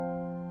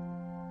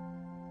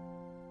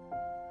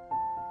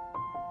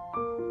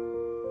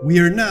We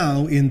are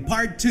now in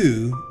part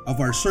 2 of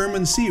our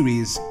sermon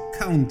series,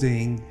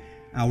 Counting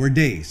Our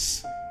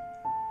Days.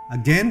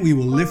 Again, we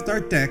will lift our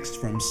text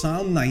from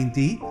Psalm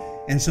 90,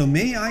 and so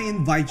may I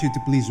invite you to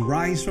please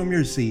rise from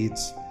your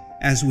seats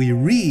as we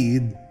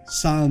read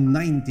Psalm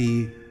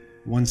 90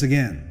 once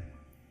again.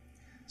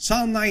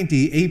 Psalm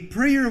 90, a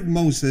prayer of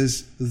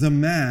Moses, the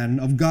man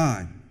of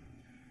God.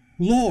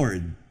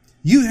 Lord,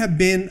 you have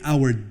been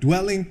our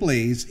dwelling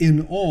place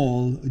in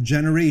all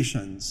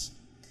generations.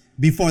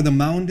 Before the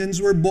mountains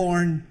were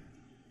born,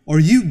 or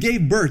you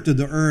gave birth to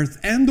the earth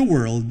and the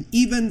world,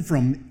 even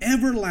from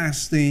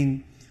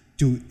everlasting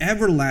to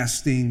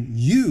everlasting,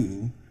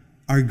 you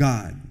are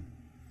God.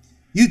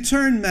 You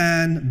turn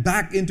man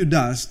back into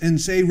dust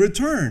and say,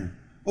 "Return,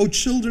 O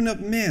children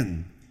of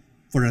men.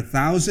 For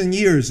 1,000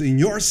 years in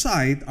your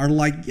sight are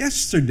like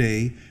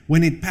yesterday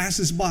when it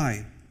passes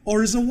by,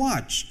 or as a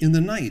watch in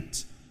the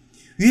night.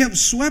 You have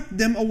swept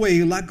them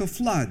away like a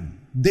flood.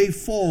 They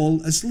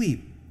fall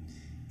asleep.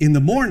 In the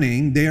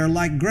morning, they are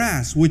like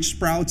grass which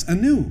sprouts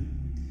anew.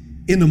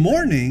 In the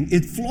morning,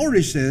 it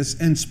flourishes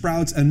and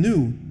sprouts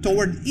anew.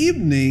 Toward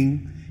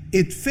evening,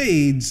 it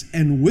fades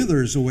and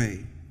withers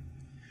away.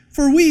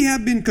 For we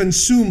have been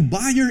consumed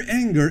by your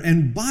anger,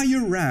 and by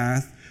your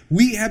wrath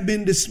we have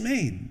been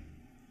dismayed.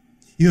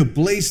 You have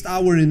placed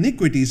our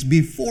iniquities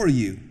before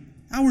you,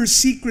 our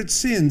secret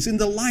sins in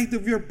the light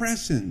of your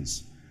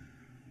presence.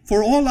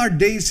 For all our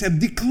days have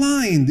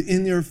declined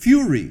in your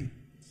fury.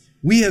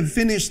 We have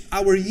finished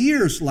our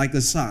years like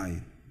a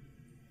sigh.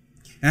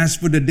 As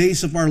for the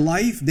days of our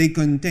life, they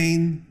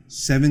contain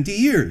 70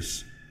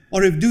 years,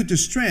 or if due to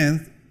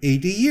strength,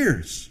 80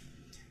 years.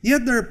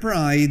 Yet their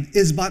pride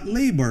is but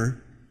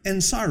labor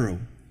and sorrow,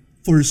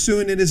 for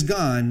soon it is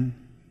gone,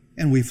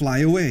 and we fly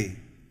away.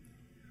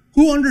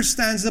 Who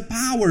understands the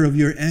power of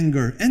your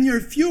anger and your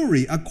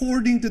fury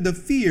according to the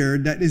fear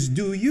that is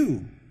due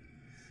you?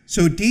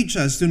 So teach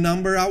us to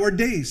number our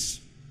days,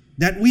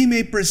 that we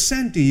may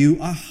present to you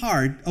a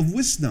heart of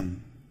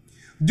wisdom.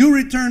 Do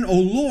return, O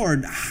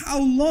Lord,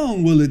 how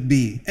long will it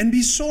be? And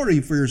be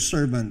sorry for your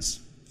servants.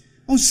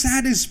 O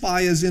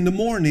satisfy us in the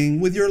morning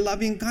with your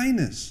loving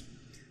kindness,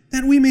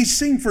 that we may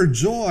sing for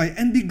joy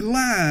and be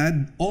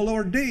glad all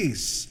our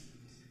days.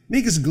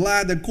 Make us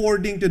glad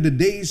according to the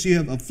days you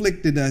have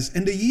afflicted us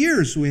and the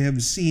years we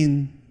have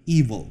seen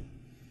evil.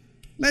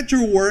 Let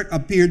your work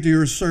appear to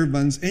your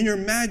servants and your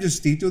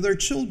majesty to their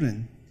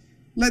children.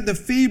 Let the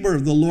favor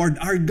of the Lord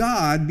our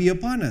God be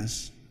upon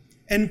us,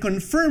 and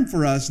confirm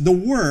for us the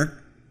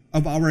work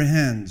of our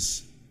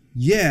hands.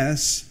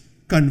 Yes,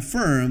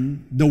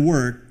 confirm the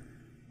work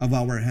of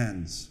our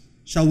hands.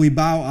 Shall we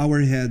bow our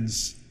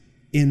heads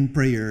in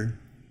prayer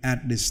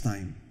at this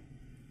time?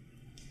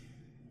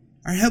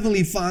 Our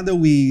Heavenly Father,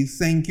 we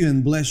thank you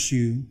and bless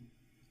you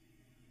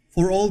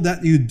for all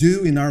that you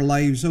do in our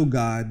lives, O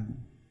God,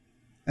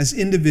 as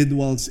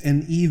individuals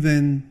and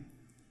even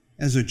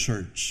as a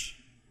church.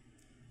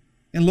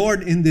 And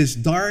Lord, in this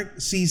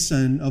dark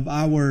season of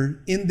our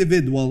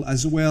individual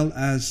as well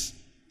as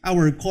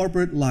our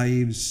corporate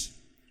lives,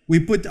 we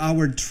put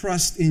our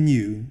trust in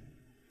you,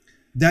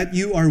 that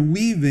you are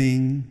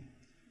weaving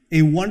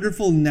a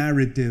wonderful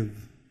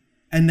narrative,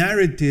 a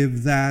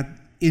narrative that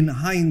in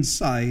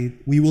hindsight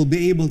we will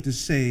be able to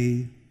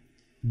say,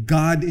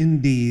 God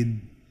indeed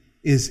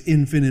is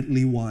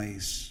infinitely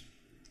wise.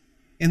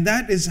 And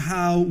that is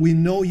how we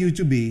know you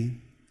to be,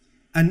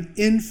 an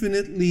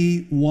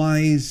infinitely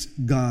wise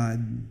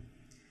God.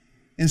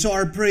 And so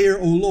our prayer,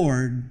 O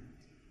Lord,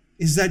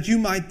 is that you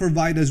might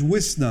provide us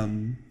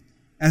wisdom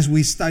as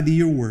we study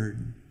your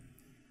word.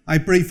 I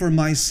pray for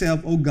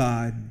myself, O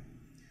God,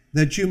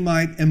 that you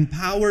might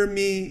empower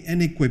me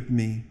and equip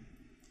me,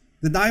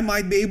 that I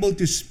might be able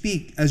to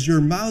speak as your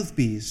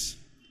mouthpiece,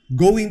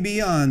 going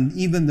beyond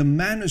even the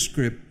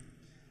manuscript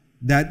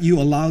that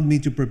you allowed me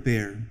to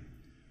prepare,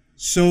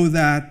 so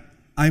that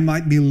I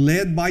might be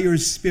led by your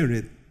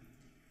Spirit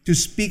to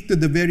speak to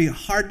the very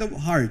heart of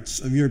hearts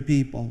of your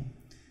people,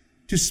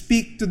 to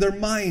speak to their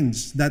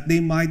minds that they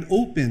might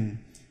open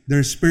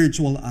their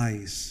spiritual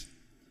eyes.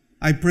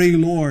 I pray,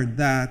 Lord,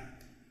 that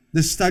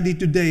the study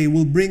today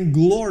will bring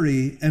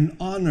glory and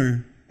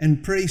honor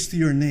and praise to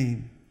your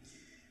name.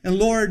 And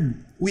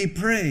Lord, we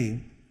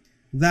pray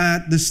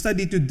that the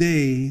study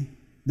today,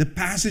 the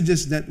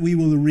passages that we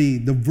will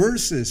read, the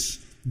verses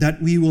that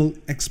we will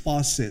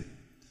exposit,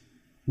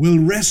 will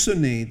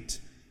resonate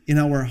in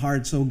our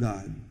hearts, O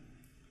God.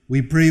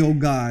 We pray, O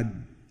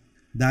God,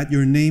 that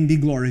your name be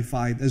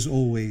glorified as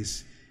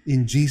always.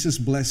 In Jesus'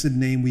 blessed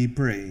name we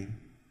pray.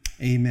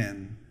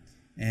 Amen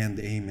and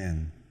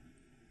amen.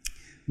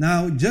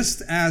 Now,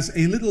 just as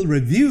a little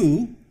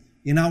review,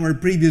 in our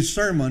previous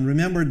sermon,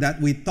 remember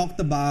that we talked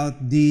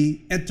about the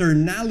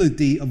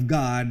eternality of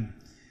God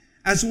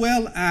as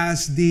well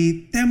as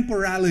the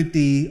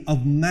temporality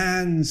of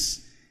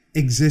man's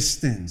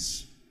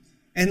existence.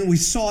 And we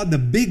saw the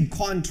big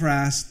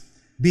contrast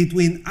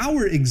between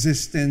our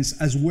existence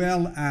as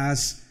well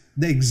as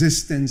the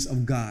existence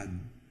of God.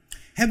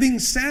 Having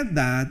said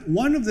that,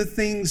 one of the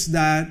things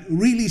that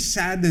really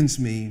saddens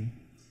me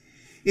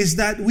is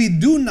that we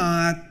do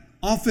not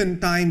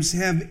oftentimes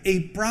have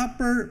a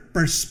proper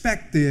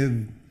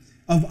perspective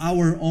of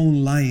our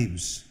own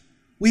lives.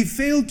 We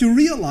fail to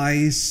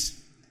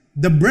realize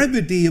the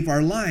brevity of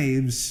our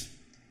lives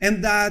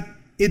and that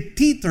it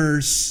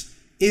teeters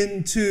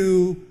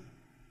into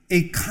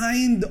a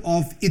kind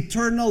of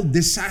eternal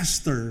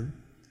disaster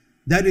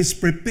that is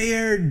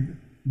prepared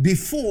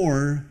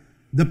before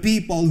the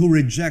people who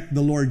reject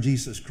the Lord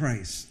Jesus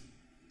Christ.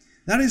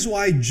 That is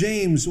why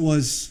James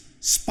was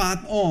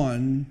spot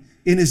on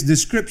in his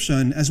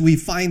description as we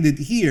find it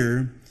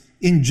here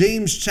in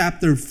James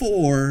chapter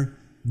 4,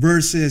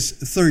 verses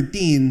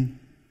 13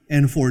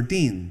 and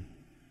 14.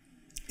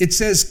 It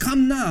says,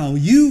 "Come now,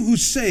 you who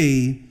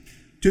say,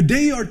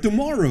 today or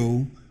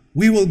tomorrow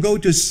we will go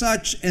to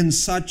such and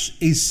such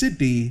a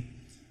city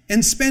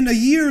and spend a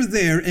year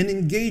there and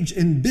engage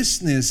in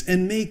business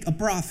and make a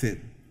profit.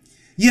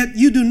 Yet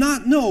you do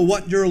not know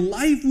what your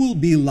life will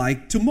be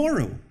like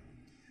tomorrow.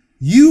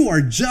 You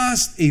are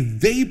just a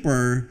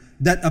vapor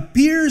that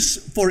appears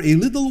for a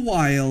little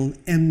while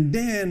and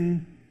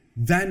then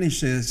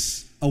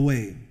vanishes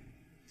away."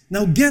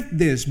 Now get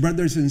this,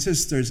 brothers and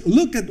sisters.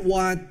 Look at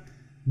what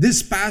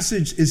this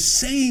passage is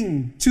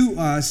saying to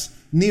us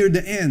near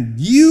the end.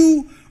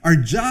 You are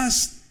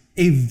just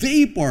a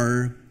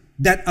vapor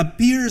that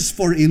appears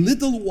for a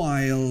little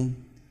while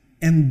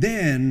and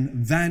then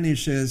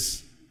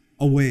vanishes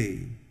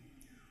away.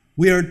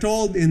 We are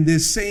told in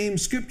these same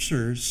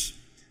scriptures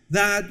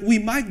that we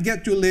might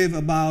get to live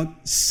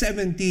about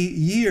 70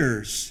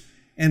 years,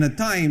 and at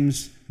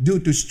times, due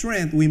to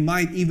strength, we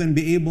might even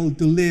be able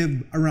to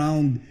live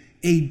around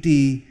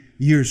 80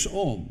 years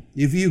old.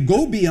 If you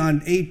go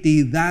beyond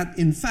 80, that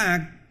in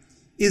fact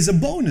is a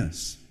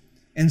bonus.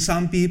 And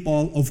some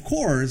people, of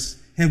course,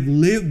 have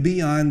lived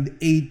beyond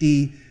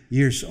 80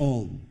 years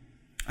old.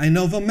 I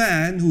know of a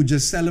man who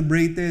just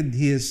celebrated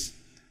his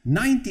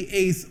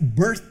 98th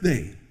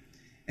birthday.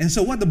 And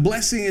so what a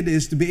blessing it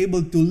is to be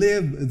able to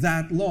live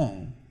that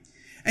long.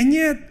 And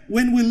yet,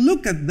 when we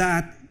look at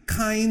that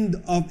kind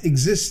of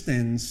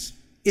existence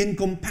in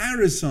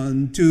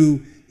comparison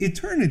to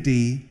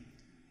eternity,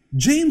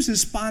 James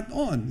is spot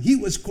on. He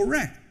was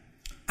correct.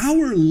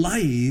 Our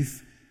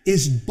life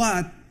is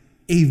but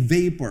a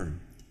vapor.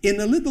 In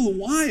a little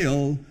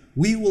while,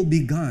 we will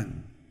be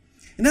gone.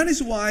 And that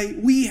is why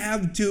we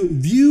have to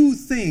view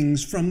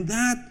things from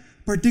that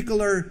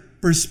particular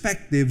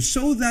perspective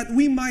so that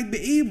we might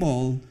be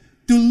able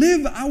to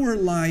live our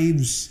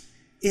lives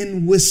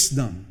in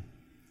wisdom.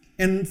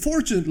 And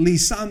fortunately,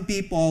 some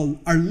people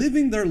are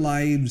living their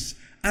lives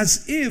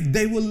as if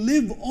they will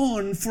live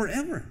on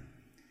forever.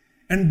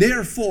 And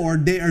therefore,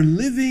 they are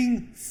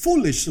living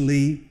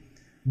foolishly.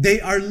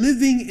 They are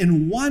living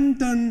in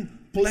wanton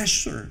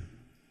pleasure.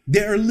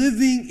 They are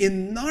living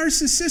in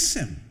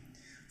narcissism,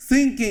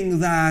 thinking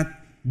that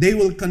they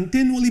will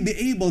continually be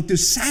able to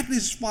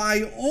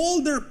satisfy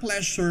all their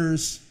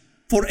pleasures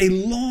for a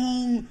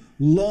long,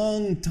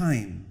 long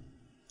time.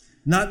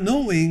 Not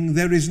knowing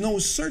there is no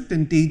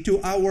certainty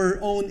to our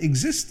own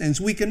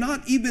existence. We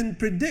cannot even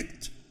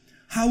predict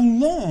how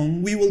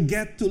long we will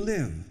get to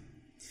live.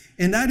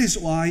 And that is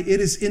why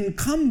it is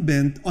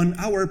incumbent on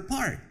our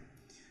part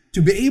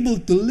to be able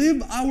to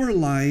live our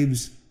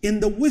lives in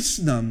the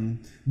wisdom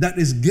that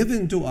is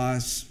given to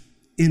us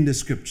in the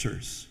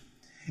scriptures.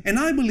 And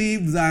I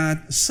believe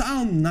that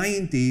Psalm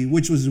 90,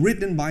 which was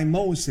written by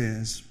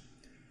Moses,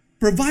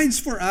 provides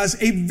for us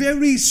a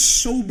very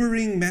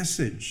sobering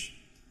message.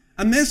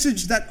 A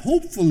message that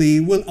hopefully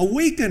will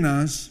awaken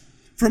us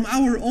from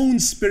our own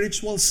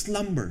spiritual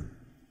slumber.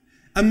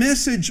 A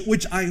message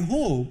which I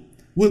hope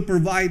will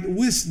provide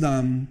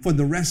wisdom for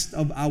the rest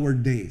of our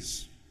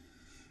days.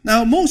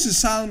 Now, Moses'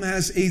 psalm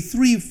has a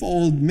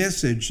threefold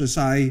message, as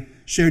I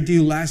shared to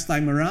you last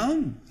time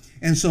around.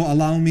 And so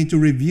allow me to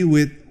review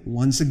it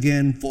once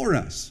again for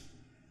us.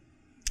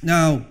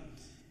 Now,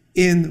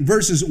 in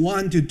verses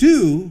 1 to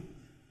 2,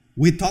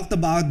 we talked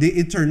about the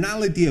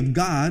eternality of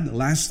God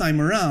last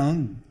time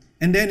around.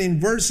 And then in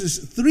verses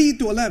 3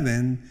 to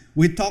 11,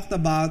 we talked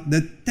about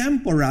the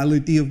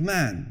temporality of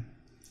man.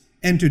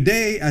 And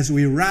today, as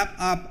we wrap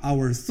up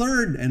our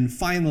third and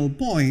final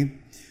point,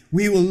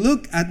 we will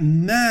look at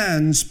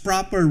man's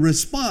proper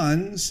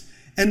response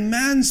and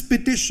man's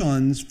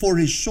petitions for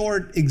his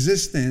short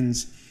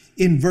existence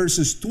in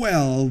verses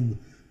 12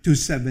 to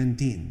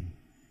 17.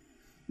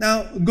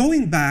 Now,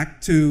 going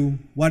back to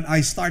what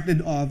I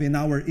started off in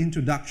our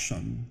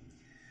introduction,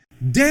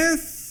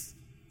 death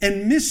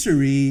and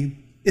misery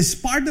is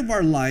part of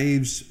our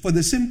lives for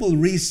the simple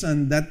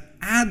reason that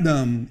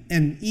Adam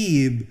and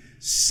Eve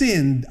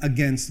sinned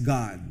against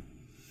God.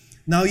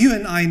 Now, you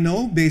and I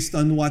know, based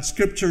on what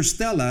scriptures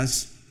tell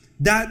us,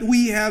 that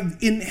we have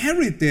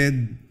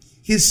inherited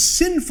his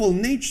sinful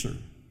nature.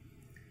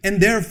 And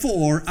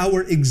therefore,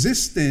 our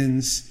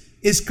existence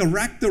is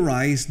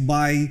characterized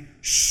by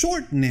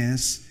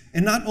shortness.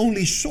 And not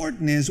only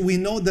shortness, we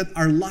know that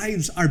our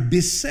lives are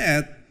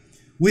beset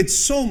with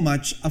so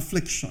much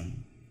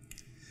affliction.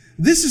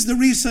 This is the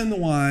reason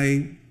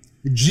why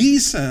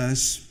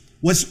Jesus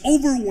was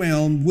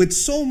overwhelmed with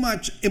so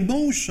much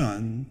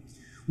emotion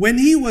when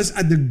he was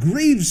at the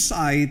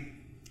gravesite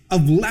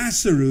of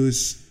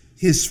Lazarus,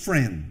 his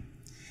friend.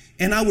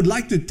 And I would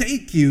like to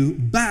take you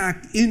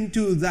back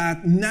into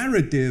that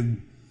narrative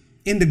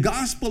in the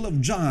Gospel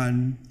of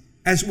John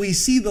as we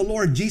see the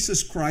Lord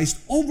Jesus Christ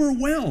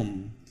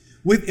overwhelmed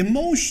with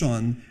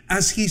emotion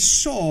as he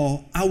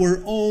saw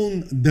our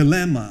own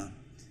dilemma.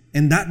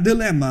 And that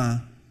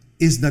dilemma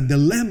is the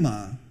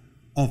dilemma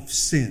of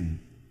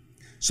sin.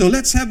 So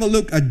let's have a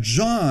look at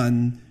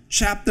John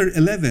chapter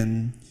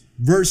 11,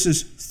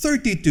 verses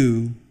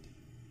 32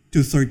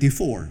 to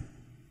 34.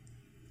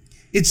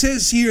 It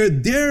says here,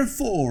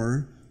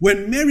 "Therefore,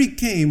 when Mary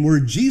came where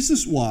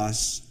Jesus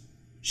was,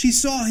 she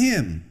saw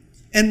him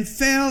and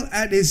fell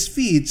at his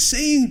feet,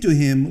 saying to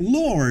him,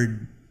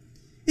 'Lord,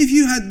 if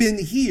you had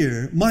been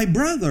here, my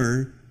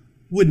brother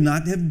would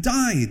not have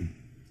died.'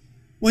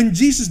 When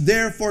Jesus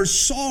therefore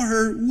saw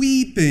her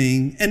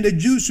weeping, and the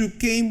Jews who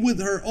came with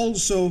her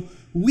also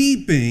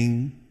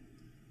weeping,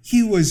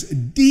 he was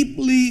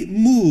deeply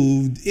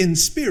moved in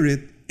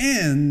spirit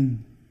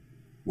and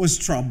was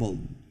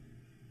troubled,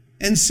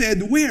 and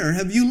said, 'Where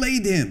have you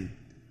laid him?'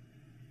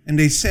 And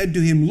they said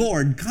to him,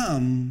 'Lord,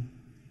 come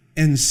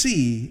and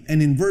see.'"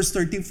 And in verse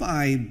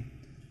 35,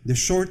 the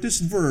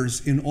shortest verse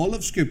in all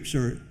of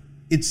Scripture,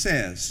 it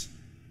says,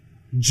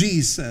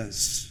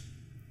 "Jesus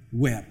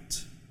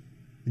wept."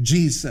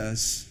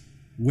 Jesus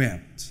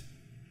wept.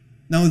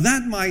 Now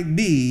that might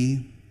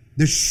be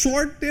the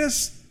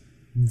shortest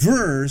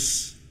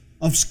verse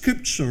of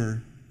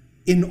Scripture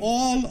in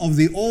all of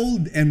the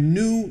Old and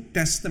New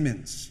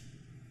Testaments.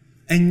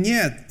 And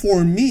yet,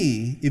 for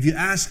me, if you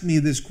ask me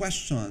this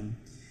question,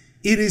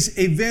 it is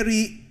a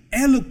very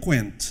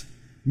eloquent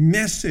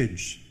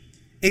message,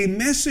 a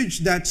message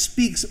that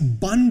speaks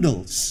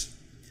bundles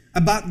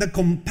about the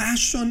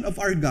compassion of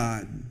our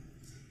God.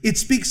 It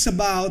speaks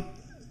about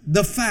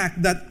the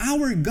fact that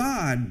our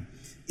God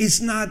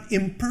is not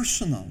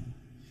impersonal,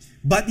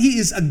 but He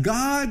is a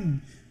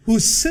God who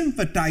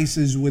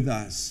sympathizes with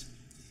us.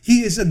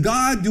 He is a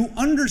God who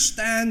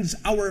understands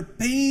our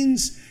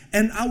pains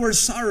and our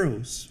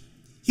sorrows.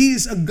 He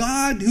is a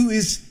God who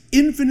is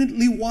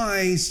infinitely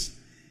wise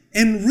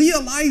and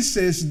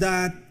realizes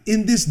that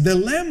in this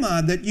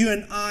dilemma that you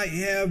and I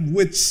have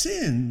with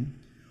sin,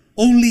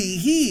 only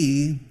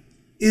He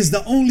is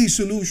the only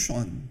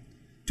solution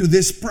to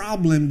this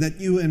problem that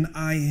you and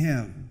I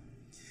have.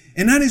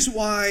 And that is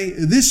why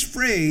this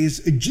phrase,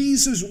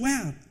 "Jesus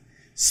wept,"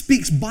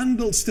 speaks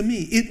bundles to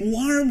me. It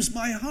warms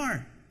my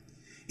heart.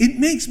 It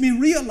makes me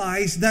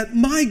realize that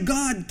my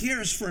God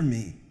cares for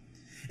me,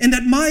 and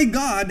that my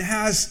God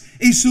has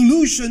a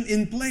solution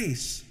in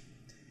place.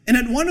 And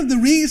that one of the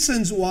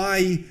reasons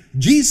why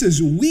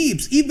Jesus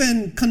weeps,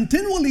 even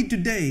continually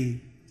today,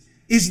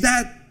 is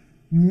that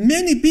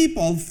many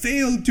people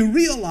fail to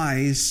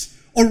realize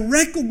or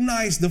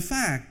recognize the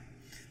fact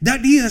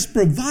that He has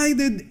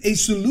provided a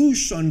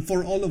solution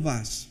for all of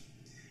us.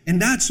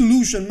 And that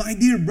solution, my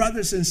dear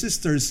brothers and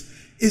sisters,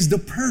 is the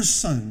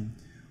person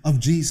of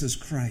Jesus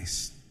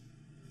Christ.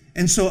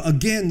 And so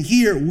again,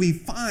 here we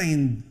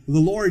find the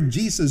Lord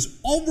Jesus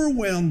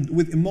overwhelmed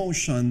with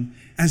emotion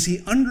as He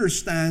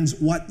understands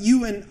what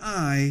you and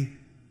I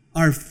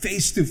are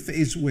face to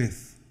face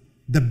with.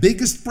 The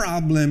biggest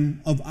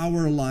problem of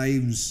our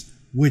lives,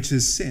 which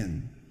is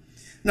sin.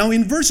 Now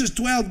in verses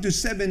 12 to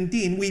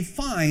 17, we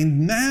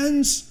find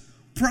man's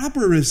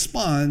proper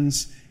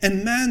response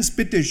and man's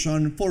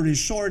petition for his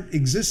short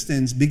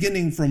existence,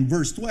 beginning from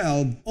verse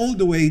 12 all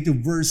the way to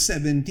verse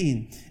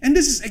 17. And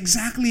this is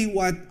exactly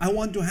what I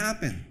want to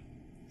happen.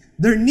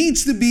 There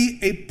needs to be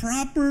a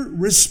proper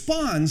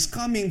response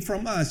coming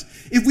from us.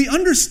 If we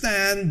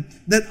understand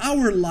that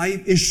our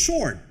life is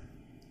short,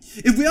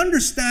 if we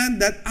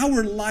understand that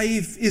our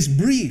life is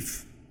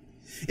brief,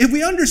 if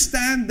we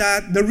understand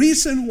that the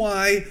reason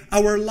why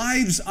our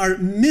lives are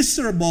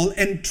miserable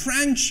and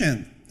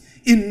transient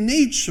in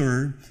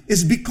nature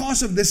is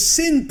because of the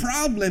sin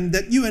problem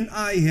that you and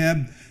I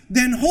have,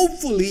 then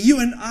hopefully you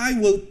and I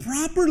will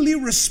properly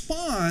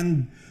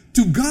respond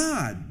to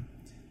God,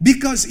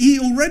 because He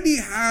already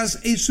has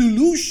a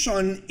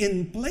solution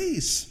in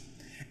place.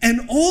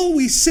 And all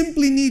we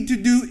simply need to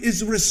do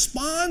is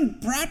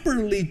respond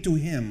properly to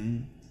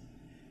Him,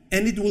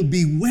 and it will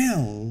be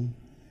well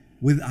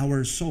with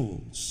our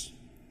souls.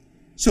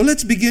 So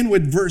let's begin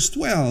with verse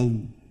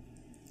 12.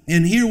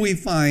 And here we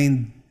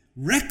find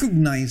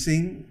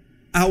recognizing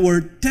our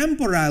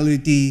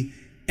temporality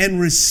and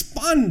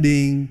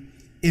responding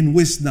in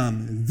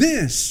wisdom.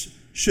 This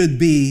should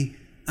be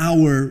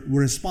our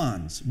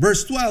response.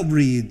 Verse 12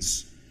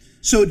 reads,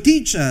 "So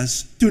teach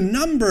us to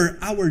number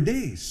our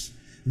days,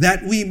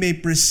 that we may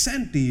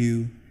present to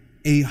you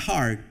a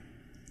heart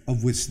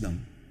of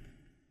wisdom."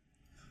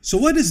 So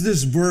what is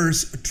this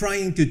verse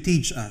trying to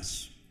teach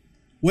us?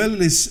 Well,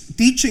 it is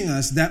teaching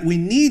us that we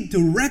need to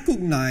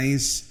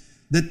recognize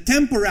the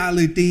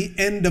temporality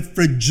and the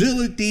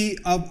fragility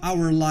of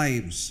our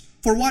lives.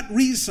 For what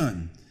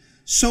reason?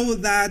 So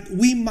that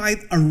we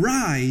might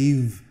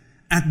arrive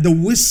at the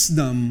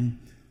wisdom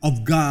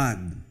of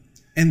God.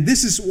 And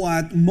this is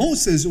what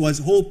Moses was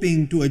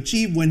hoping to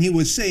achieve when he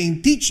was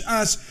saying, "Teach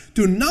us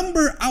to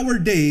number our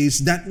days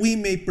that we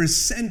may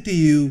present to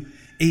you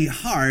a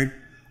heart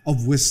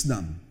of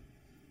wisdom."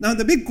 Now,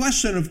 the big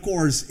question, of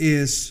course,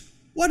 is,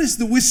 what is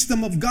the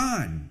wisdom of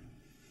God?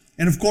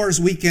 And of course,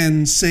 we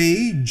can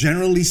say,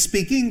 generally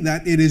speaking,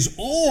 that it is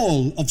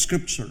all of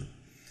Scripture.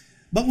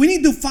 But we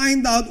need to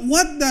find out,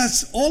 what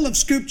does all of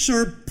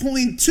Scripture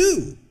point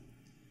to?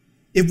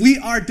 If we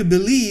are to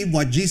believe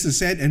what Jesus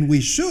said, and we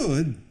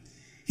should,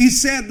 he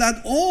said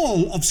that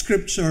all of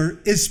Scripture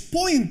is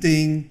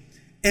pointing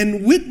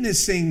and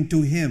witnessing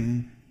to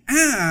him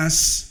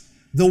as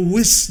the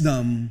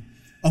wisdom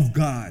of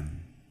God.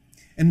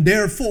 And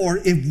therefore,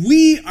 if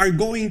we are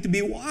going to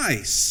be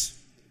wise,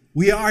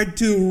 we are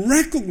to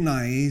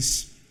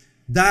recognize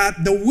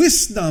that the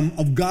wisdom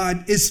of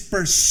God is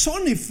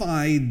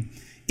personified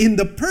in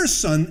the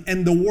person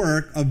and the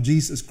work of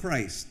Jesus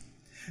Christ.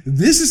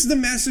 This is the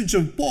message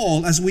of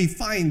Paul as we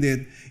find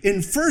it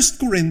in 1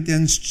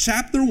 Corinthians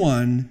chapter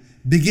 1,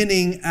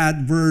 beginning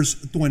at verse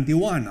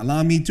 21.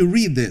 Allow me to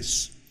read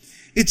this.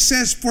 It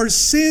says, "For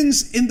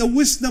since in the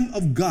wisdom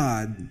of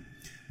God,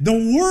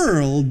 the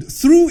world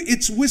through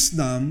its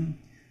wisdom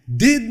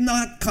did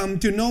not come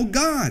to know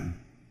God,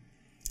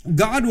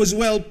 God was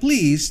well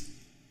pleased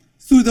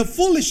through the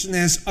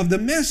foolishness of the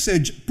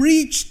message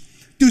preached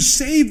to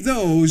save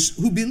those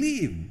who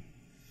believe."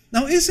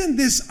 Now, isn't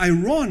this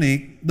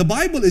ironic? The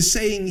Bible is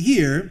saying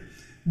here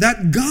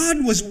that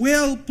God was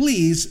well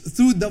pleased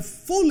through the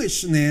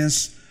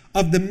foolishness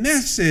of the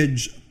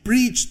message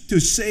preached to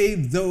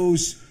save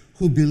those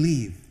who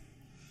believe.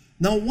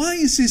 Now, why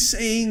is he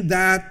saying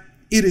that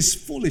it is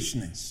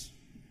foolishness?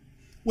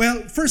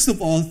 Well, first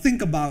of all,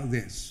 think about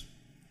this.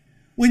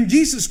 When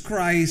Jesus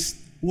Christ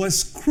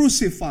was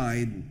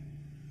crucified,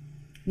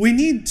 we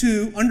need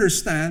to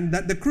understand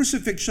that the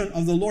crucifixion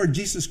of the Lord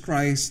Jesus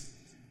Christ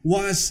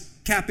was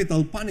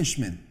capital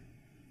punishment.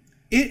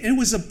 It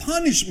was a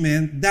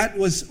punishment that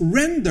was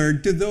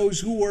rendered to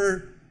those who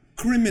were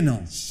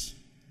criminals.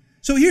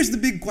 So here's the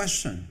big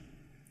question.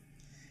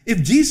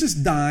 If Jesus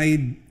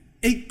died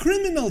a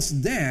criminal's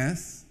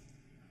death,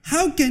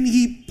 how can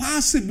he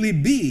possibly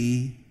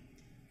be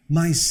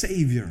my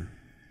Savior?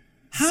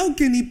 How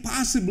can he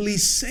possibly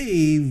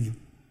save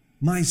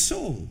my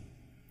soul?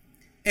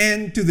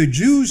 And to the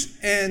Jews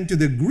and to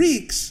the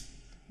Greeks,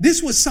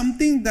 this was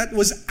something that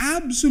was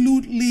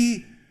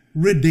absolutely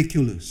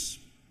ridiculous.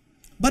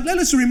 But let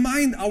us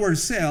remind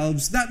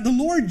ourselves that the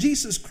Lord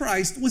Jesus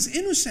Christ was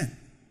innocent.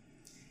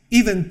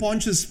 Even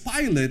Pontius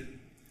Pilate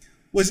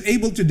was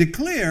able to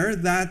declare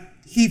that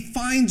he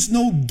finds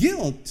no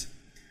guilt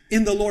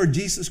in the Lord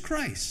Jesus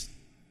Christ.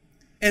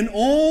 And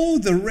all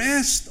the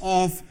rest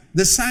of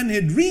the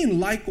Sanhedrin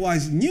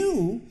likewise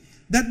knew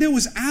that there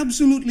was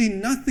absolutely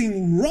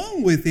nothing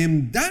wrong with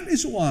him. That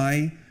is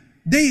why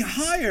they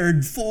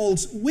hired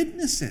false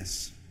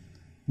witnesses.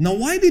 Now,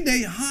 why did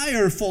they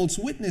hire false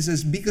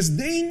witnesses? Because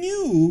they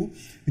knew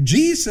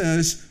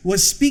Jesus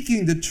was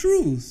speaking the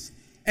truth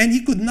and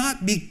he could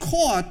not be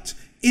caught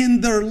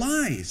in their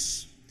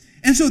lies.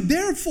 And so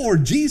therefore,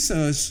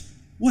 Jesus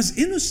was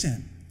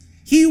innocent.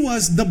 He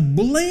was the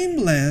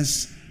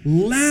blameless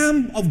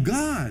Lamb of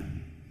God.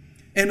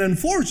 And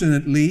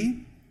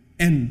unfortunately,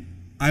 and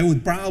I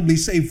would probably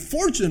say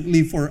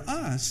fortunately for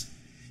us,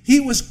 he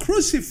was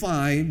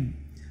crucified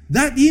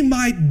that he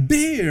might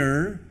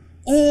bear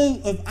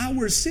all of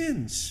our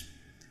sins,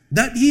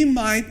 that he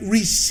might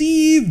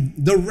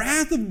receive the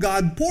wrath of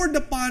God poured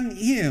upon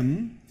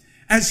him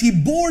as he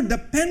bore the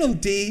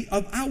penalty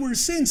of our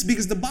sins.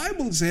 Because the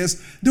Bible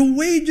says the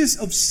wages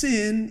of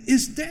sin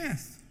is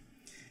death.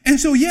 And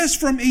so yes,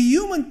 from a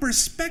human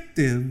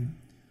perspective,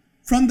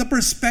 from the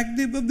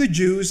perspective of the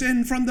Jews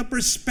and from the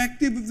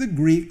perspective of the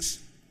Greeks,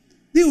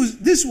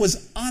 this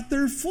was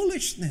utter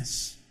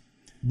foolishness.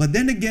 But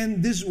then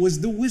again, this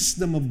was the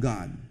wisdom of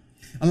God.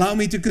 Allow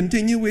me to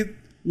continue with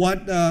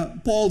what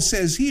Paul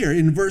says here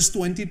in verse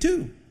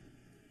 22.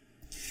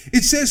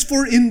 It says,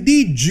 "For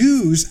indeed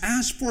Jews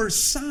ask for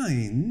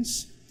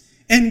signs,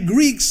 and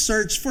Greeks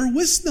search for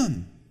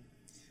wisdom.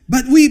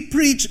 But we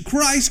preach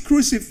Christ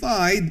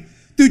crucified,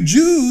 to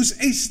Jews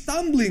a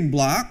stumbling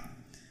block,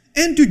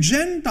 and to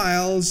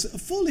Gentiles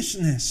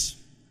foolishness.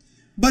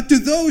 But to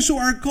those who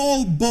are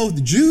called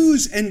both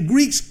Jews and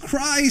Greeks,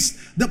 Christ,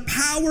 the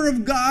power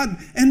of God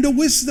and the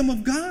wisdom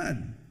of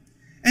God."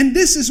 And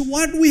this is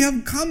what we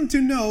have come to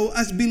know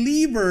as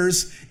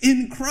believers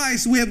in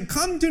Christ. We have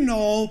come to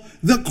know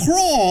the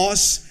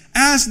cross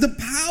as the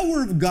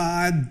power of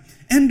God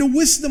and the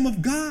wisdom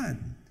of God.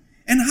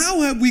 And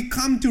how have we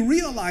come to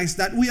realize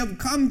that? We have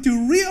come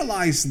to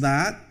realize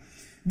that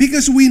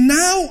because we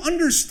now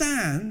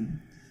understand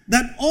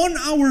that on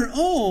our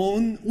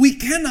own, we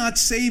cannot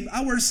save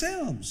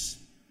ourselves.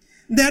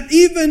 That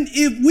even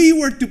if we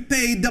were to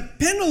pay the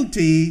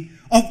penalty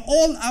of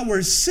all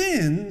our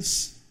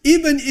sins,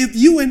 even if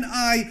you and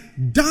I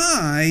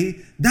die,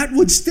 that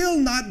would still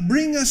not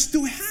bring us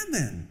to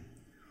heaven.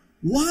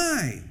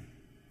 Why?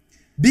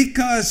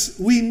 because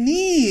we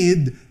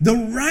need the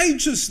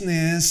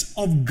righteousness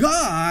of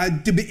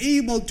God to be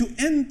able to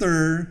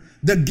enter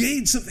the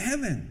gates of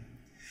heaven.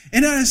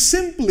 And that is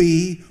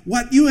simply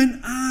what you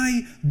and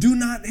I do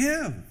not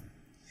have.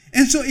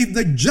 And so if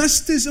the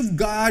justice of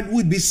God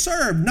would be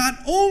served, not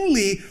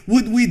only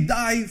would we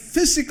die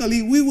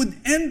physically, we would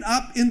end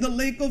up in the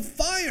lake of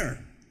fire,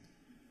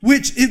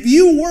 which if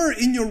you were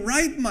in your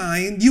right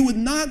mind, you would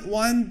not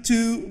want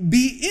to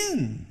be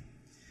in.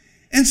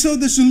 And so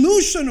the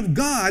solution of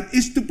God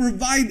is to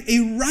provide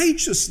a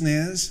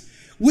righteousness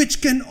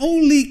which can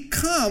only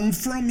come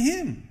from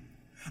Him.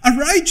 A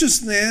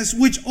righteousness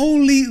which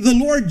only the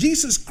Lord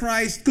Jesus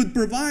Christ could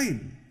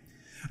provide.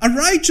 A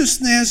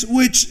righteousness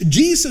which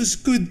Jesus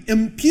could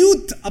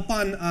impute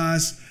upon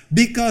us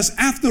because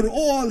after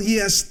all, He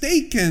has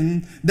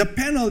taken the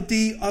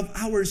penalty of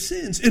our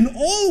sins. And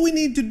all we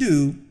need to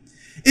do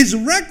is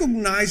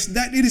recognize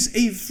that it is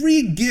a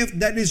free gift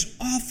that is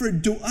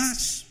offered to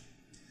us.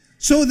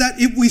 So that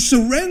if we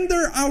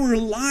surrender our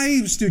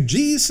lives to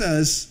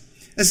Jesus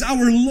as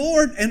our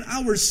Lord and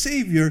our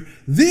Savior,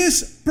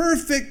 this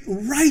perfect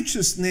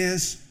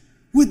righteousness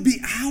would be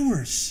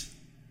ours.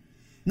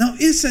 Now,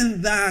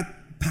 isn't that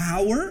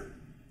power?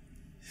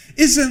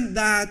 Isn't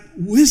that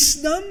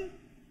wisdom?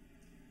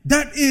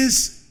 That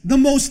is the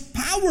most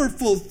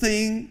powerful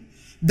thing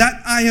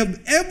that I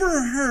have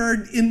ever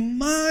heard in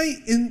my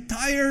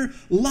entire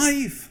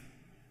life.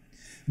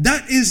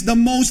 That is the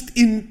most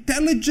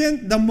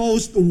intelligent, the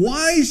most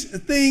wise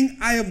thing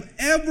I have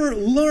ever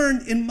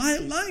learned in my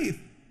life.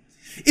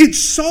 It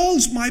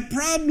solves my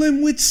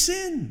problem with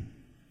sin.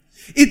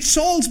 It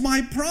solves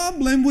my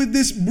problem with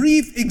this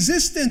brief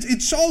existence.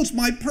 It solves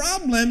my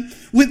problem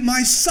with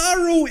my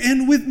sorrow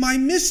and with my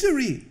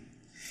misery.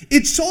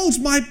 It solves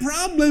my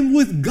problem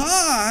with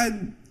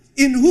God,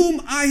 in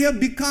whom I have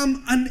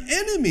become an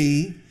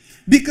enemy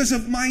because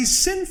of my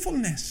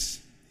sinfulness.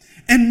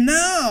 And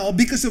now,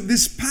 because of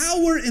this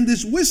power and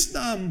this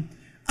wisdom,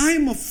 I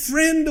am a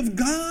friend of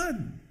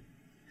God.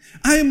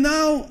 I am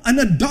now an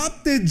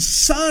adopted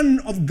son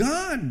of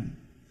God.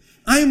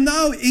 I am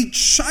now a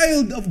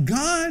child of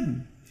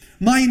God.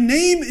 My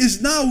name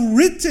is now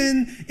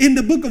written in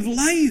the book of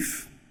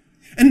life.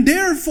 And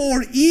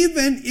therefore,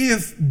 even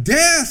if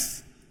death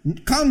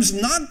comes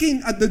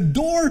knocking at the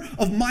door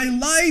of my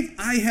life,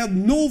 I have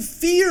no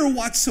fear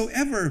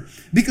whatsoever,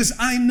 because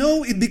I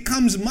know it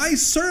becomes my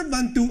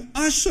servant to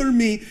usher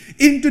me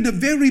into the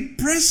very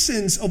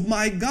presence of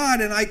my God,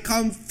 and I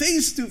come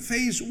face to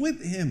face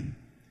with Him.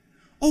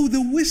 Oh,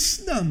 the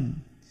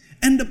wisdom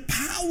and the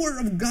power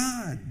of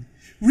God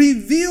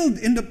revealed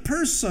in the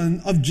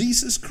person of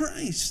Jesus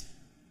Christ.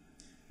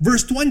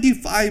 Verse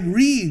 25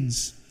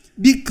 reads,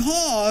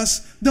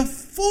 because the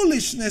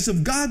foolishness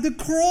of God, the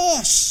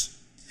cross,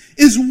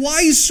 is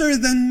wiser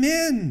than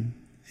men,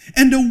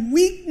 and the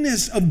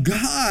weakness of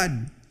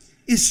God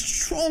is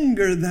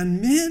stronger than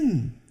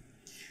men.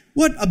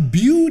 What a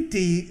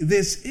beauty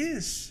this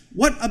is.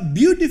 What a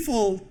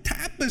beautiful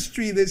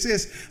tapestry this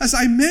is. As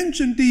I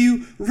mentioned to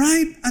you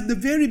right at the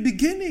very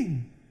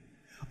beginning.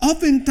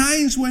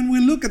 Oftentimes when we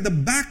look at the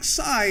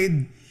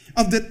backside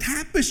of the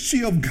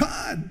tapestry of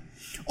God,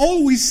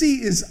 all we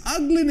see is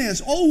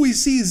ugliness. All we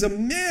see is a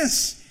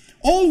mess.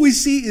 All we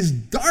see is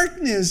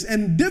darkness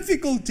and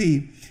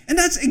difficulty. And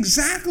that's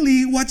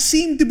exactly what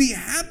seemed to be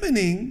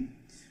happening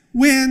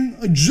when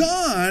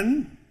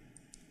John,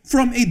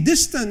 from a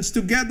distance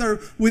together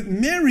with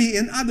Mary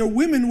and other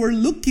women, were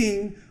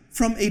looking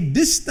from a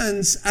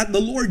distance at the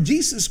Lord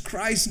Jesus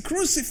Christ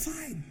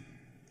crucified.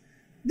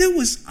 There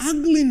was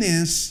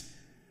ugliness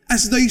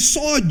as they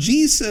saw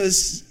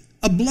Jesus,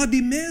 a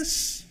bloody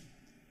mess.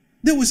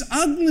 There was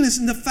ugliness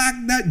in the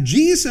fact that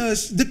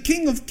Jesus, the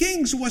King of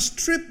Kings, was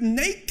stripped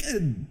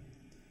naked.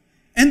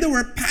 And there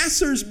were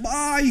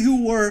passers-by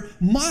who were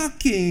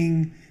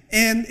mocking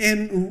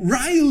and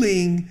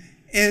riling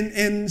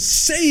and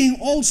saying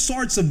all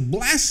sorts of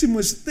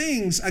blasphemous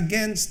things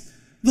against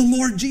the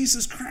Lord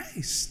Jesus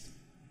Christ.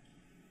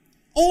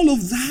 All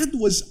of that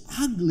was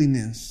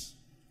ugliness.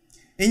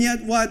 And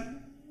yet what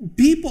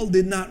people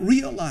did not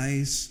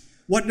realize,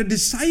 what the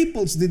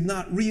disciples did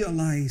not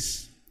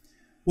realize,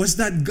 was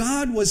that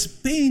God was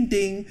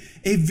painting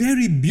a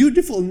very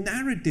beautiful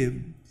narrative.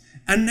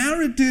 A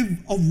narrative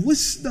of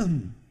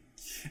wisdom,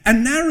 a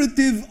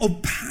narrative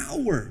of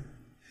power,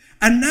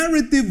 a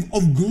narrative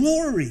of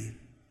glory,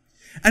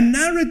 a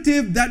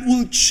narrative that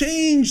will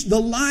change the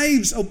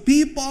lives of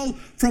people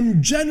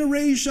from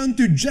generation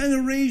to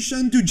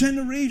generation to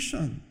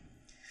generation.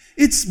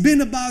 It's been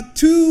about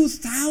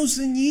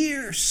 2,000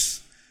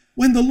 years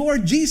when the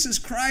Lord Jesus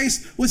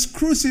Christ was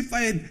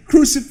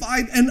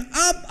crucified, and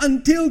up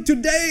until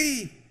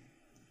today,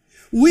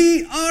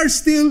 we are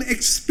still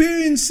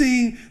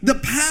experiencing the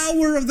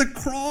power of the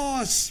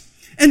cross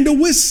and the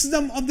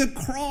wisdom of the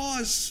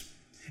cross.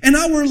 And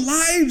our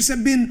lives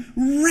have been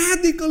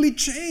radically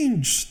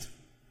changed.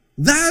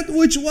 That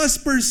which was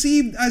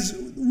perceived as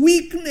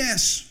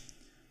weakness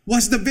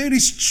was the very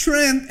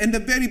strength and the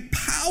very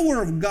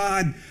power of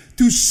God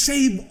to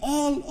save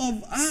all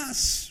of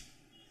us.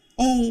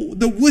 Oh,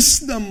 the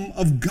wisdom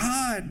of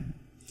God.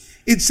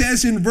 It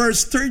says in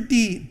verse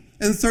 30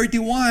 and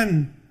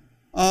 31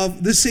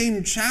 of the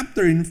same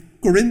chapter in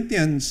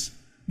Corinthians,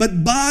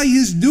 but by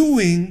his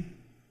doing,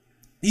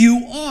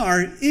 you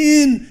are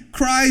in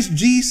Christ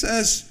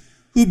Jesus,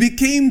 who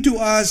became to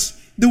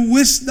us the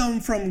wisdom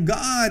from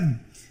God,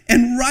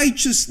 and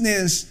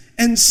righteousness,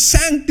 and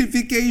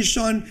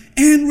sanctification,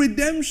 and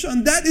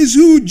redemption. That is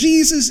who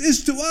Jesus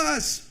is to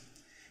us.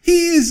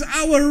 He is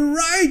our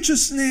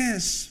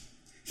righteousness.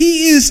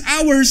 He is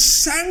our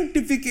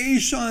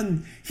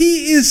sanctification.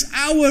 He is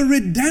our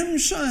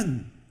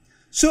redemption.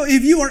 So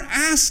if you are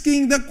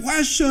asking the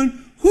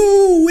question,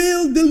 who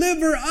will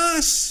deliver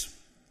us?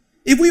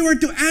 If we were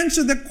to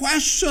answer the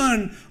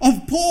question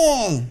of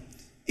Paul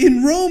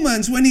in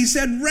Romans when he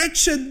said,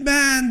 wretched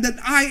man that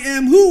I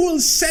am, who will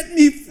set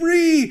me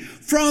free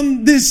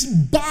from this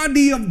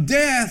body of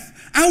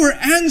death? Our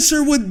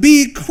answer would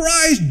be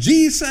Christ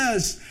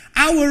Jesus,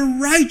 our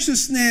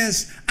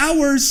righteousness,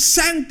 our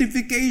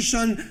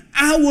sanctification,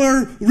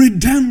 our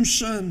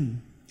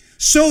redemption.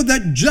 So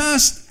that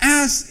just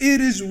as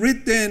it is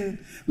written,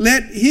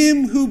 let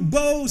him who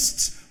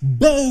boasts,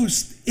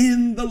 boast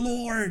in the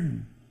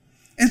Lord.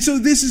 And so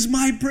this is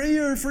my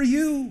prayer for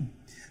you,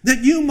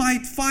 that you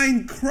might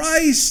find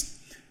Christ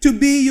to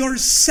be your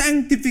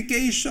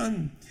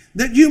sanctification,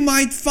 that you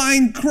might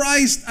find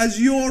Christ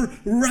as your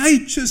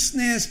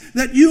righteousness,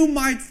 that you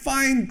might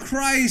find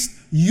Christ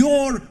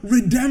your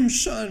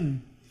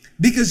redemption,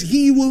 because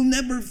he will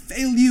never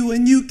fail you,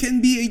 and you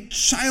can be a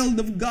child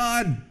of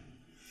God,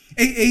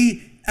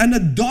 an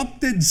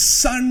adopted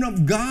son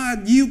of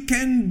God. You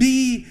can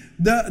be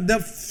the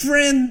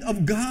friend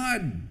of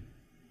God.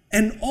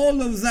 And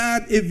all of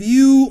that, if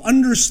you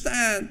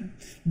understand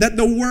that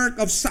the work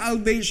of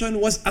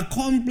salvation was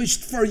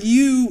accomplished for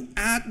you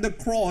at the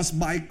cross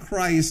by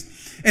Christ,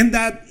 and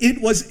that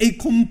it was a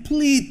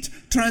complete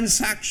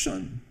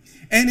transaction.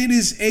 And it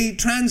is a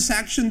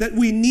transaction that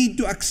we need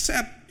to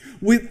accept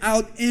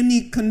without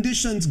any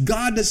conditions.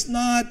 God does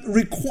not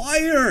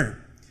require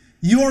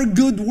your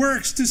good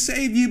works to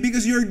save you,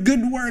 because your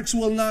good works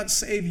will not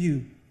save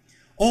you.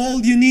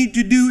 All you need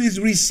to do is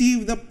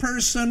receive the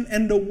person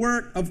and the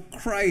work of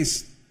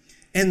Christ,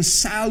 and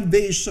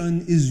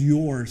salvation is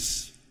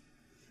yours.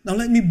 Now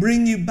let me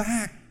bring you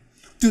back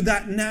to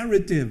that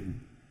narrative.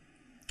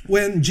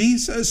 When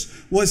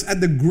Jesus was at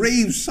the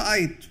grave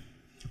site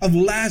of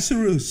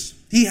Lazarus,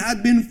 he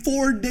had been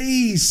 4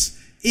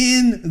 days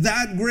in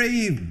that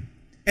grave.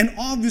 And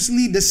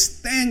obviously the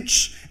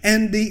stench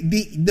and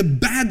the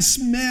bad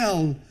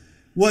smell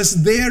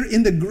was there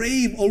in the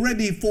grave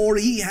already, for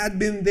he had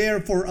been there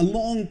for a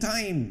long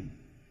time.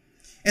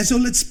 And so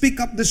let's pick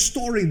up the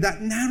story,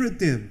 that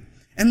narrative,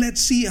 and let's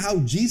see how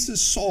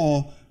Jesus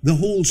saw the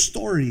whole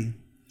story.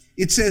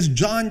 It says,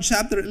 John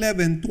chapter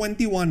 11,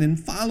 21 and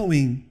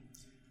following,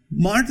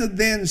 Martha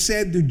then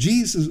said to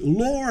Jesus,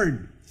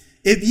 Lord,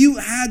 if you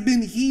had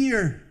been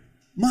here,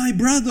 my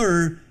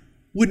brother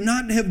would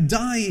not have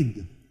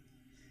died.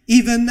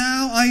 Even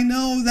now I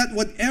know that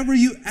whatever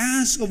you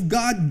ask of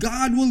God,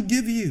 God will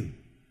give you.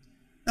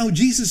 Now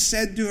Jesus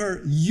said to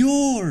her,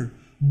 your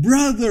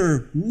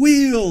brother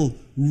will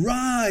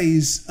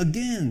rise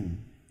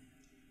again.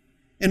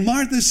 And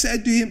Martha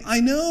said to him, I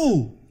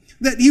know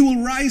that he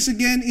will rise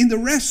again in the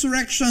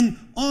resurrection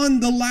on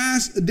the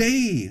last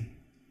day.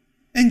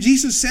 And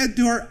Jesus said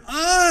to her,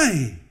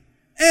 I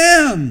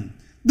am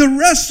the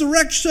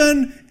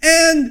resurrection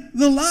and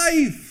the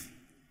life.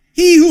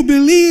 He who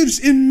believes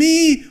in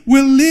me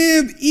will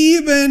live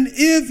even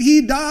if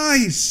he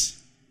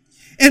dies.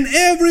 And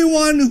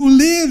everyone who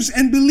lives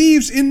and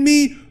believes in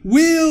me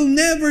will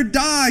never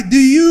die. Do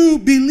you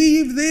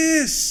believe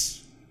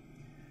this?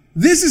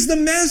 This is the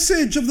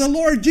message of the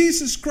Lord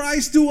Jesus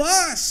Christ to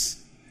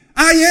us.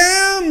 I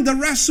am the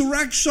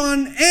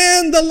resurrection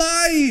and the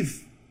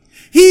life.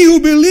 He who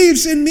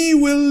believes in me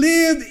will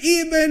live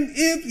even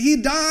if he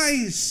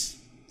dies.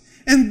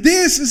 And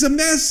this is a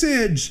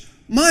message,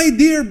 my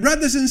dear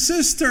brothers and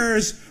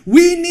sisters,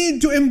 we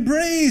need to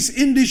embrace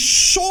in this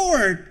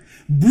short,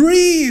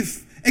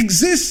 brief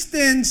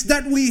existence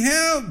that we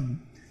have.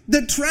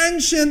 The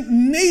transient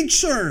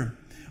nature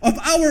of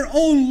our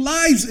own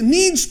lives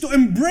needs to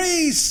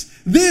embrace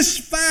this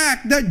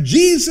fact that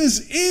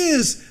Jesus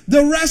is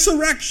the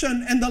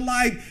resurrection and the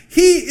life.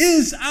 He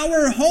is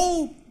our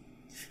hope.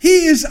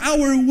 He is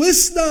our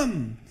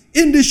wisdom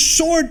in this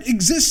short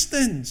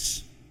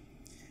existence.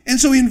 And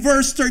so in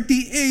verse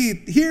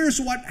 38, here's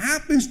what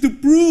happens to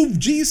prove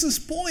Jesus'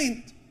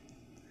 point,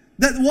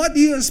 that what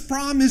he has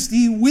promised,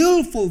 he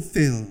will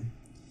fulfill.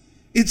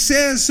 It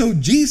says, so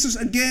Jesus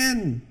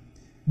again,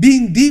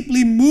 being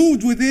deeply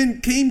moved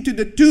within, came to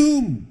the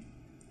tomb.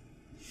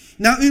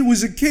 Now it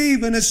was a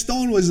cave, and a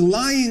stone was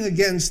lying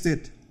against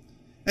it.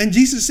 And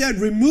Jesus said,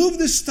 remove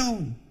the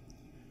stone.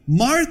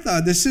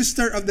 Martha, the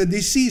sister of the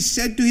deceased,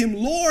 said to him,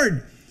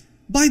 Lord,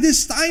 by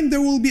this time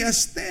there will be a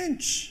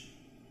stench,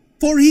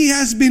 for he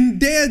has been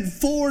dead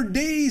 4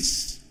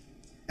 days.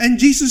 And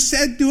Jesus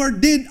said to her,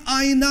 did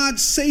I not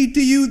say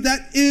to you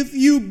that if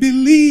you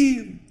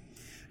believe,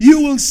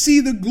 you will see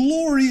the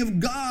glory of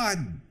God?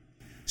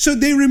 So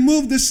they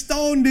removed the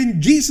stone.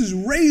 Then Jesus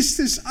raised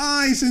his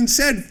eyes and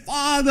said,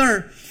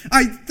 Father,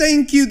 I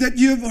thank you that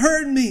you have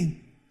heard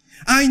me.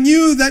 I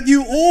knew that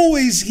you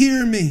always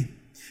hear me.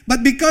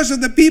 But because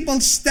of the people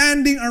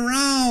standing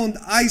around,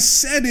 I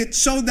said it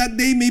so that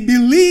they may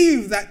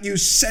believe that you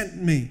sent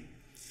me.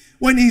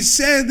 When he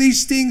said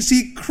these things,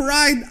 he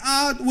cried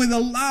out with a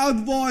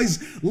loud voice,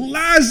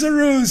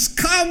 Lazarus,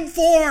 come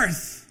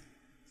forth.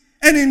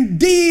 And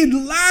indeed,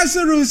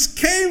 Lazarus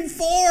came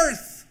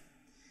forth.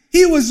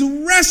 He was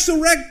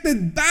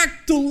resurrected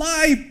back to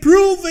life,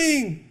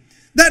 proving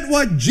that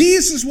what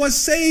Jesus was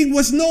saying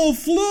was no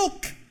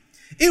fluke.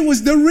 It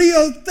was the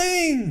real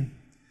thing.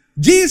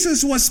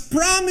 Jesus was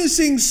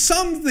promising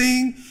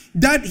something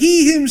that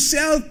he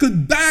himself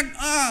could back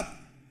up.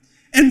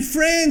 And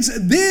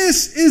friends,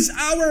 this is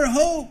our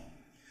hope.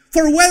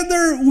 For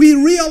whether we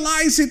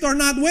realize it or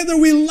not, whether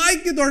we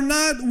like it or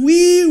not,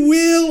 we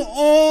will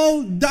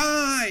all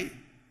die.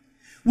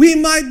 We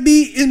might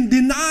be in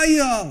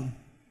denial.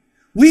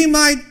 We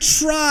might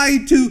try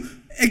to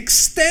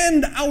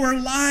extend our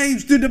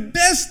lives to the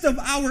best of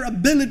our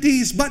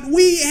abilities, but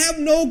we have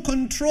no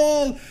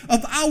control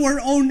of our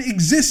own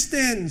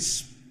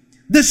existence.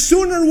 The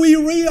sooner we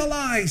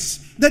realize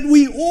that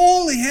we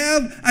all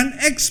have an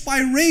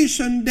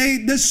expiration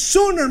date, the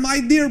sooner, my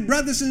dear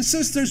brothers and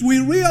sisters, we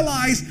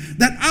realize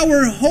that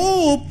our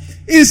hope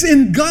is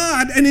in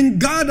God and in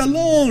God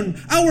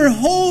alone. Our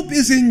hope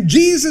is in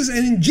Jesus and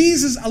in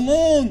Jesus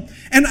alone.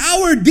 And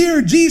our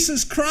dear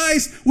Jesus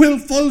Christ will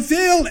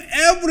fulfill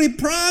every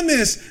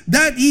promise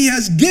that he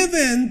has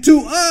given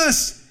to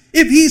us.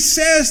 If he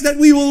says that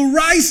we will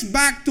rise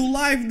back to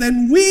life,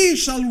 then we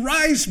shall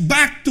rise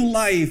back to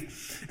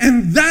life.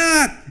 And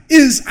that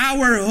is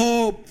our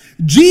hope.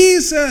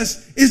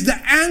 Jesus is the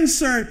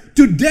answer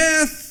to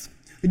death.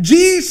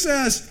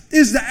 Jesus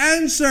is the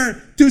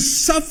answer to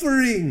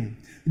suffering.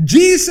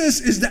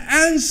 Jesus is the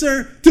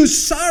answer to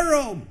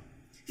sorrow.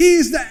 He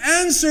is the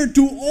answer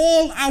to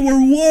all our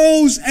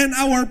woes and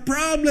our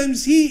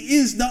problems. He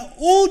is the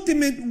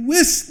ultimate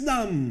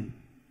wisdom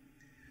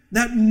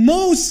that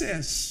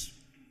Moses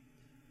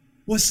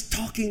was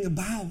talking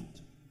about.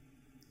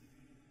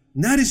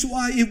 And that is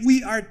why if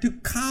we are to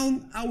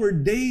count our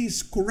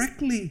days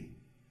correctly,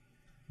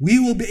 we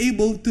will be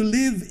able to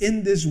live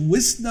in this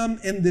wisdom,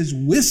 and this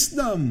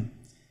wisdom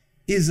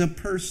is a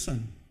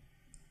person.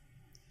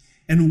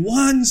 And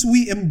once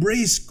we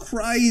embrace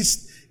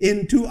Christ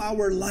into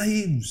our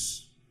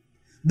lives,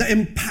 the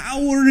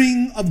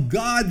empowering of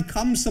God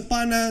comes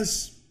upon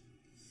us.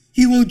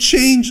 He will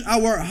change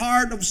our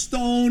heart of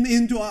stone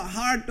into a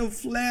heart of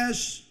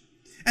flesh,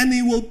 and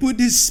he will put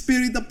his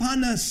Spirit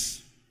upon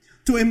us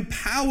to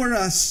empower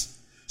us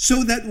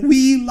so that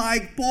we,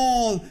 like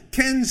Paul,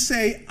 can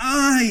say,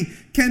 I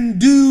can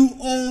do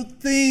all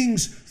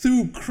things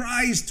through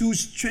Christ who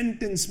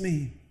strengthens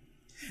me.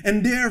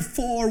 And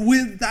therefore,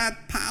 with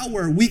that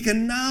power, we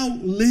can now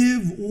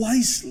live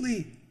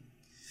wisely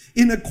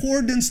in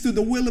accordance to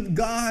the will of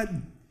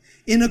God,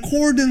 in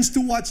accordance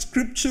to what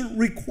Scripture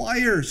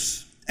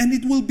requires, and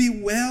it will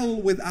be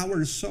well with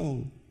our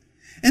soul.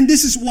 And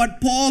this is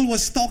what Paul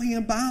was talking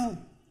about,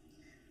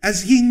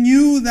 as he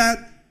knew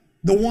that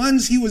the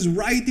ones he was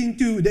writing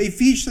to, the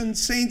Ephesian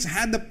saints,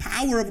 had the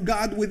power of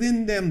God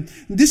within them.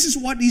 This is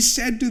what he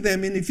said to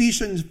them in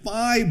Ephesians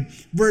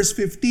 5, verse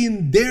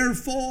 15,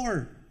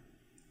 Therefore,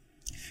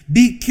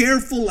 be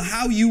careful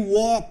how you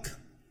walk,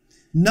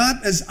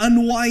 not as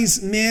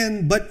unwise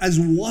men, but as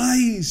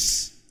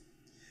wise,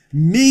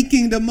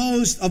 making the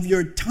most of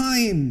your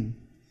time,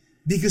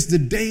 because the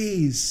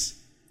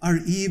days are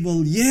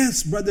evil.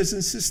 Yes, brothers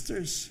and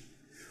sisters,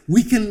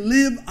 we can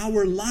live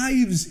our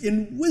lives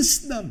in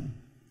wisdom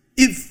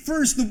if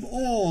first of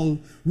all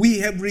we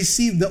have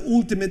received the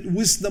ultimate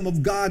wisdom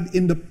of God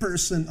in the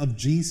person of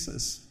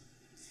Jesus.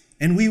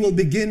 And we will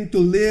begin to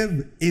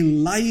live a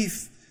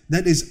life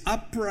that is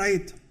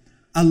upright,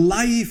 a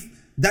life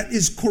that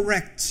is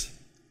correct,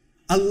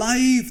 a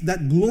life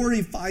that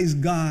glorifies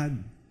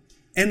God,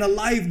 and a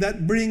life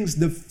that brings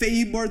the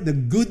favor, the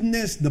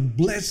goodness, the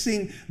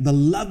blessing, the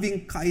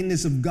loving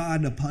kindness of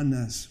God upon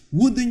us.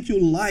 Wouldn't you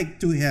like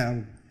to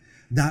have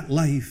that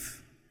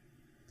life?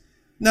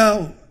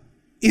 Now,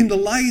 in the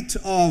light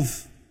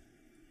of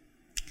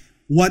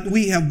what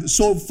we have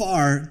so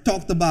far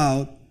talked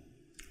about,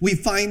 we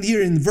find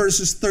here in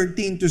verses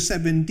 13 to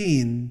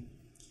 17,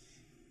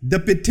 the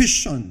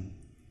petition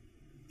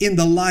in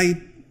the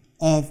light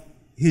of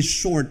his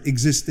short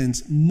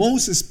existence,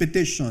 Moses'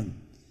 petition,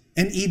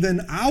 and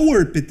even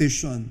our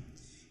petition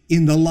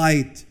in the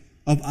light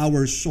of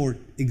our short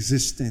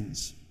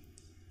existence.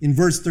 In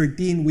verse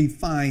 13, we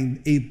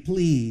find a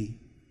plea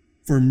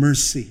for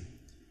mercy.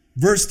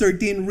 Verse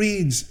 13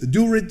 reads,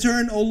 Do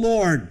return, O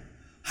Lord.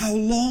 How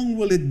long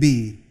will it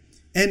be?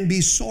 And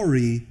be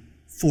sorry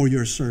for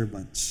your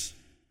servants.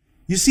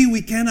 You see,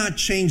 we cannot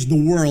change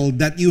the world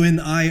that you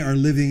and I are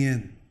living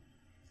in.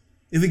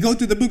 If we go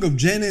to the book of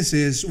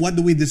Genesis, what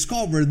do we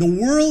discover? The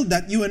world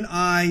that you and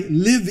I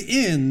live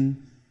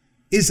in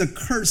is a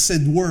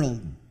cursed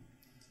world.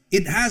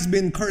 It has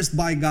been cursed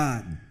by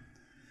God.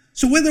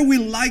 So whether we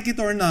like it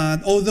or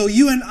not, although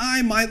you and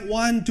I might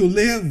want to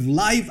live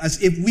life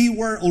as if we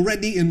were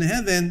already in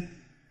heaven,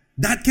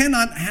 that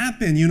cannot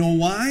happen. You know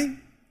why?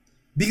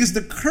 Because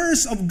the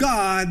curse of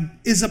God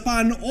is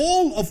upon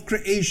all of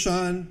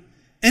creation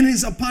and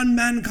is upon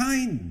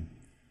mankind.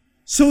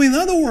 So in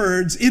other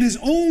words, it is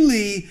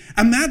only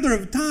a matter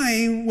of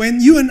time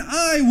when you and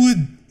I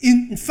would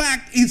in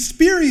fact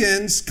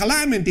experience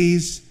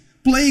calamities,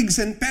 plagues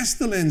and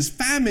pestilence,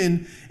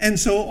 famine, and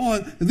so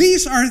on.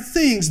 These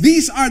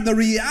are the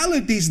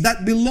realities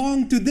that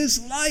belong to this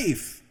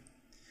life.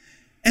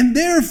 And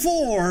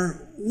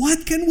therefore,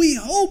 what can we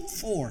hope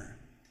for?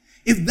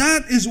 If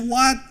that is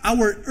what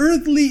our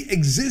earthly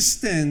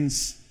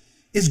existence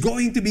is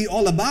going to be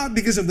all about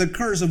because of the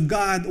curse of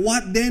God,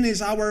 what then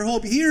is our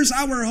hope? Here's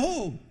our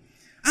hope.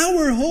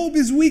 Our hope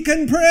is we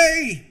can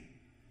pray.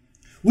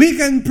 We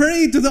can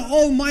pray to the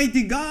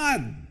Almighty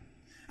God.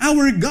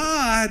 Our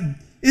God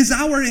is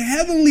our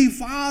Heavenly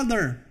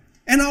Father.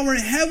 And our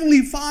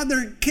Heavenly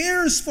Father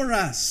cares for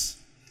us.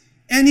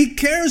 And He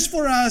cares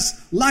for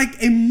us like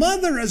a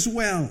mother as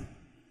well.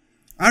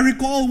 I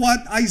recall what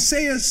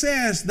Isaiah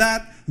says,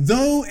 that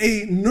though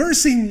a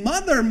nursing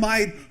mother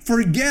might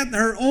forget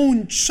her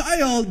own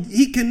child,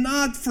 He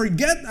cannot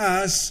forget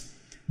us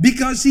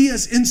because He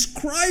has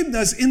inscribed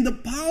us in the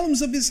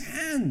palms of His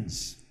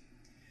hands.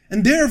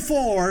 And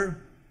therefore,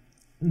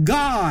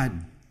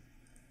 God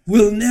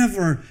will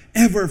never,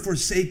 ever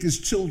forsake His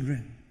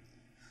children.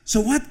 So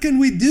what can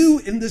we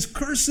do in this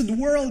cursed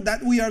world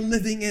that we are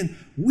living in?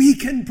 We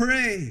can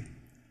pray.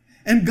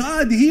 And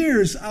God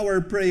hears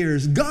our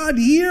prayers. God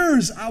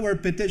hears our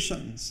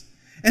petitions.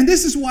 And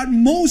this is what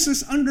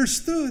Moses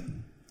understood.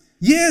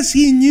 Yes,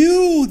 he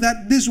knew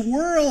that this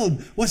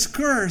world was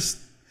cursed,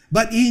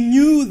 but he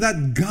knew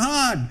that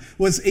God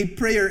was a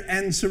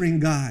prayer-answering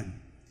God.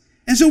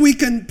 And so we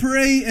can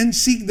pray and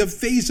seek the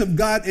face of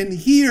God. And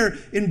here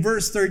in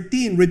verse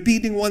 13,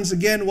 repeating once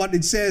again what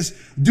it says,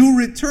 "Do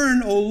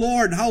return, O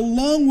Lord, how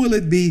long will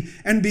it be?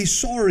 And be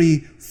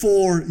sorry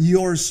for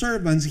your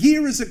servants."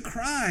 Here is a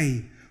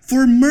cry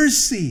for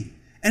mercy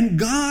and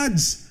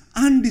God's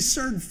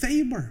undeserved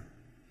favor.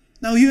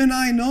 Now you and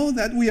I know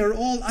that we are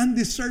all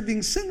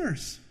undeserving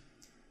sinners.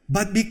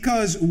 But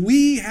because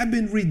we have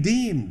been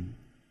redeemed,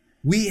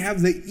 we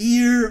have the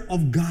ear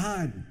of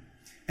God.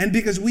 And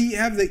because we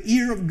have the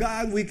ear of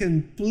God, we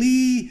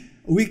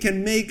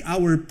can make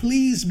our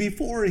pleas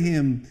before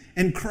Him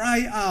and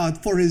cry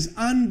out for His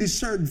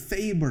undeserved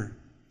favor.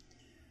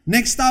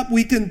 Next up,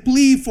 we can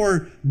plead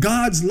for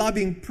God's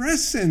loving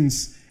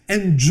presence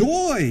and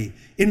joy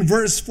in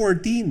verse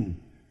 14.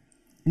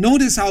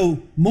 Notice how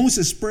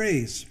Moses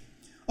prays.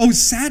 "Oh,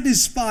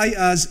 satisfy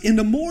us in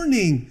the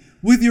morning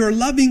with your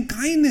loving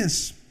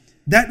kindness,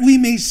 that we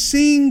may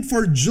sing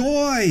for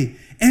joy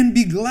and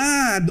be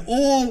glad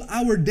all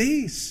our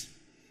days."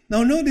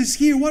 Now notice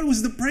here, what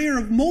was the prayer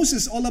of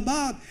Moses all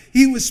about?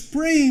 He was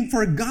praying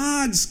for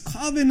God's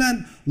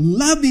covenant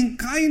loving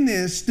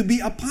kindness to be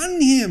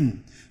upon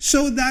him,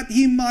 so that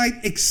he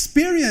might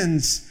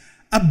experience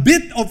a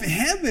bit of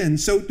heaven,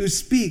 so to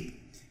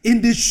speak,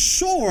 in this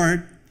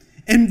short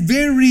and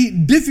very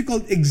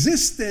difficult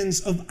existence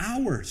of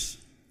ours.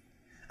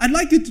 I'd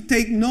like you to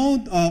take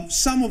note of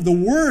some of the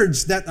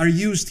words that are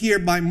used here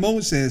by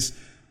Moses.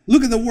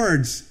 Look at the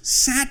words: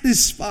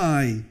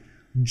 satisfy,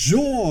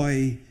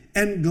 joy,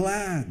 and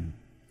glad.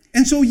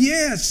 And so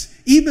yes,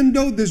 even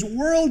though this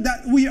world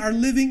that we are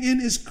living in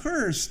is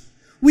cursed,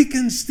 we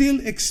can still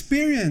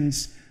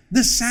experience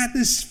the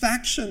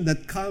satisfaction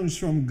that comes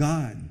from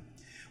God.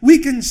 We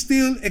can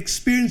still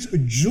experience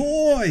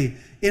joy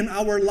in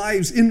our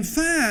lives. In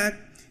fact,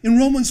 in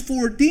Romans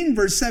 14,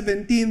 verse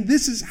 17,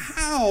 this is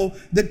how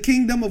the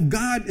kingdom of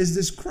God is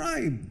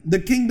described. The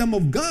kingdom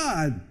of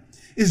God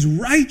is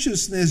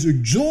righteousness,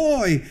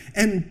 joy,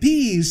 and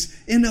peace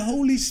in the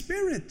Holy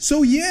Spirit.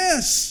 So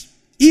yes,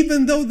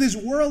 even though this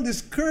world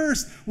is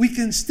cursed, we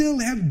can still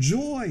have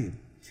joy.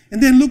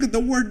 And then look at the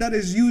word that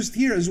is used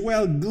here as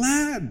well,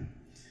 glad.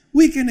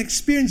 We can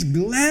experience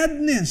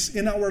gladness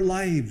in our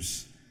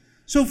lives.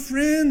 So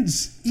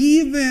friends,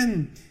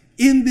 even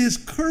in this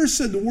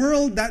cursed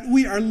world that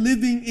we are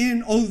living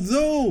in,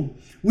 although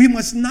we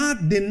must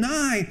not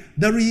deny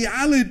the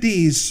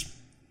realities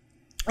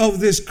of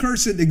this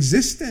cursed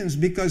existence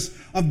because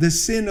of the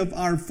sin of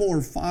our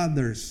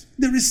forefathers,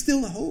 there is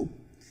still hope,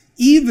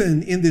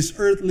 even in this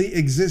earthly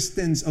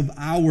existence of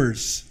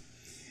ours.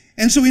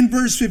 And so in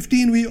verse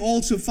 15, we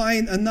also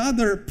find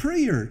another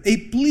prayer, a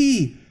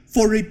plea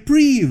for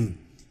reprieve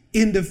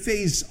in the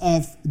face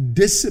of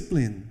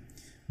discipline.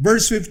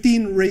 Verse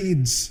 15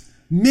 reads,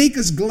 "Make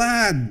us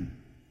glad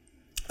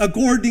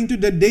according to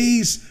the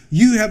days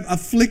you have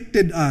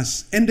afflicted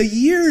us, and the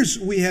years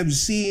we have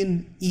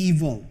seen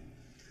evil."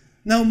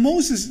 Now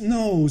Moses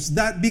knows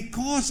that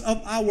because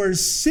of our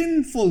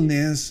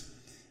sinfulness,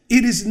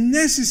 it is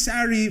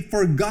necessary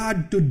for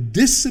God to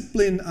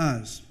discipline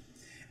us,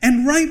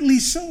 and rightly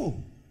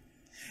so.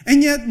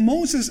 And yet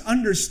Moses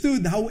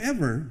understood,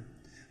 however,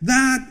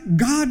 that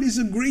God is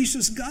a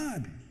gracious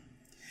God.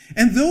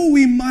 And though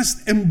we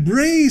must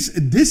embrace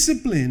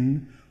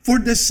discipline for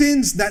the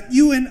sins that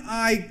you and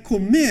I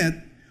commit,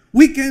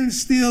 we can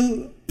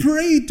still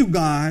pray to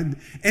God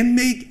and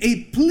make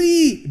a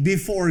plea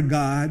before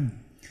God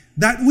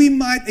that we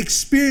might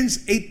experience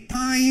a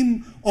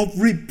time of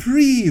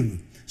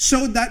reprieve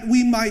so that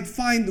we might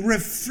find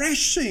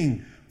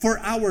refreshing for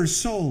our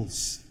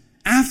souls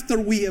after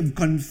we have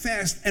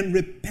confessed and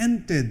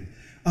repented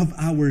of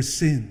our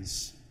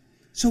sins.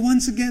 So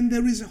once again,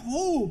 there is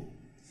hope.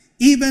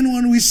 Even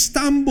when we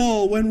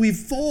stumble, when we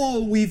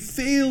fall, we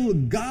fail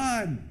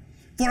God.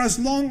 For as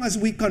long as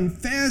we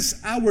confess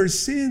our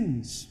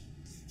sins,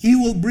 He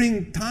will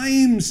bring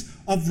times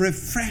of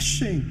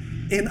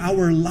refreshing in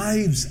our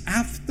lives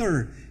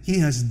after He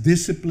has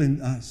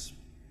disciplined us.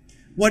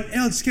 What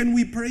else can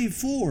we pray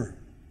for?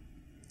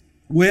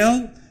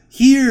 Well,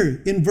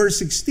 here in verse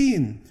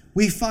 16,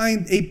 we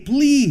find a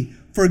plea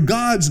for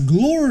God's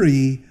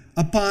glory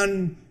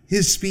upon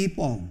His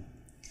people.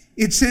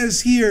 It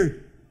says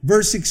here,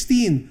 verse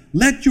 16,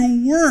 "Let your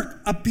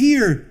work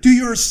appear to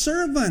your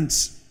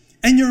servants,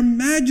 and your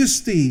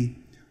majesty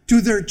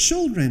to their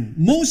children."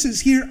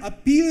 Moses here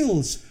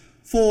appeals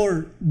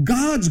for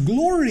God's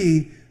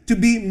glory to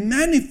be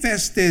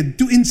manifested,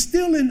 to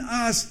instill in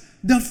us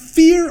the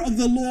fear of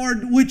the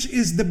Lord, which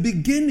is the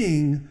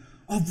beginning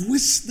of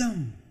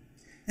wisdom.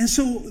 And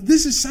so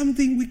this is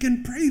something we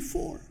can pray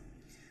for.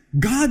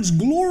 God's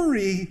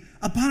glory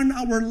upon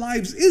our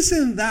lives.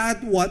 Isn't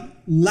that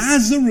what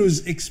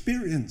Lazarus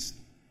experienced?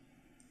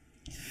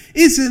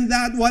 Isn't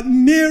that what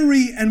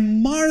Mary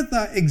and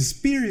Martha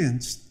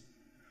experienced?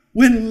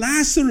 When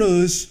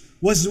Lazarus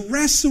was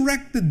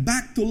resurrected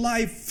back to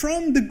life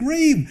from the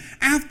grave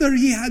after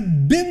he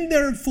had been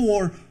there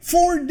for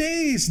 4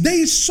 days,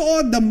 they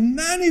saw the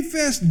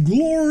manifest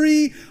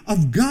glory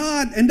of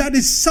God. And that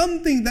is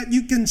something that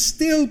you can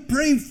still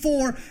pray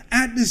for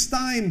at this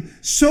time,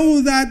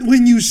 so that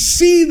when you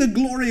see the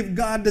glory of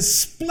God, the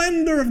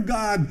splendor of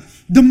God,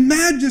 the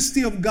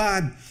majesty of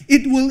God,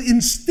 it will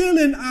instill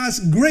in us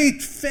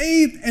great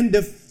faith and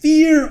the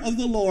fear of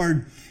the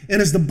Lord.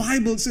 And as the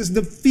Bible says,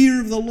 the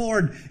fear of the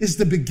Lord is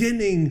the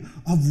beginning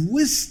of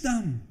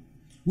wisdom.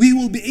 We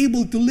will be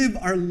able to live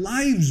our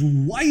lives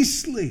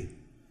wisely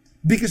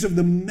because of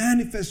the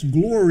manifest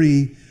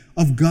glory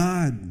of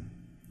God.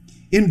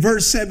 In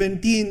verse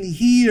 17,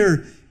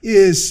 here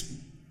is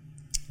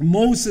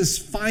Moses'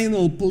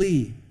 final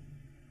plea.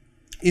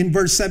 In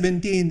verse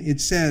 17,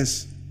 it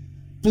says,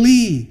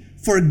 "Plea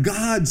for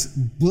God's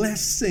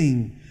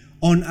blessing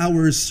on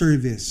our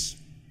service."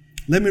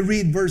 Let me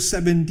read verse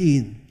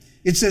 17.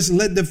 It says,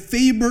 "Let the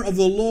favor of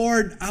the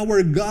Lord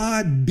our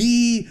God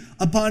be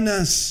upon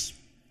us,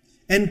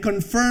 and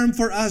confirm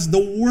for us the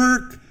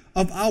work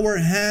of our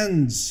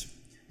hands."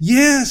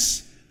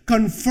 Yes,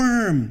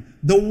 confirm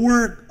the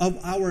work of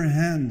our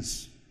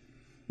hands.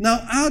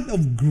 Now, out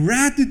of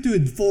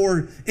gratitude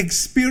for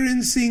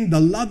experiencing the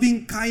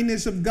loving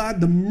kindness of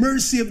God, the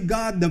mercy of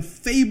God, the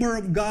favor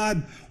of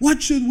God,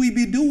 what should we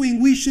be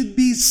doing? We should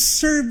be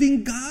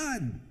serving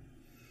God.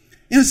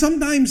 And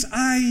sometimes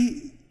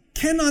I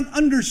cannot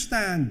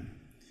understand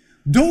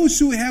those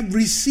who have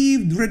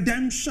received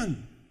redemption,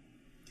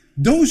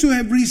 those who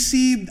have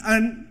received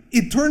an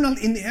eternal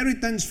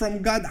inheritance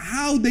from God,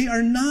 how they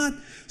are not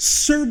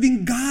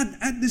serving God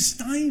at this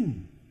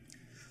time.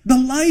 The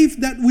life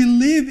that we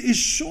live is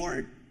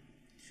short.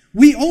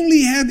 We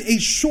only have a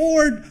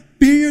short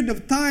period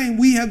of time.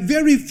 We have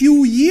very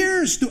few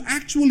years to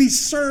actually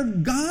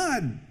serve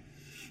God.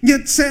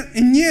 Yet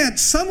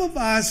some of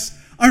us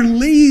are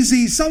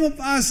lazy. Some of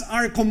us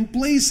are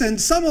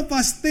complacent. Some of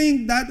us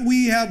think that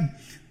we have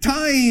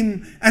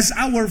time as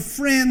our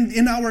friend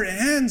in our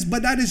hands,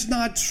 but that is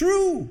not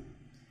true.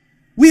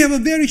 We have a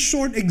very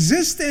short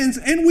existence,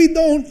 and we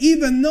don't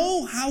even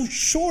know how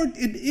short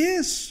it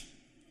is.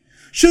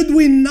 Should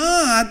we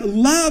not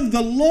love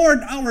the Lord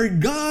our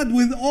God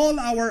with all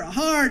our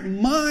heart,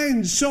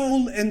 mind,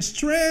 soul, and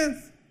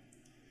strength?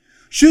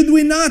 Should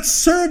we not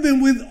serve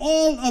Him with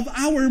all of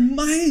our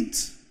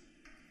might?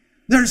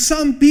 There are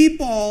some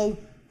people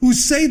who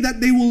say that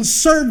they will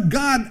serve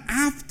God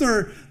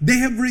after they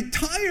have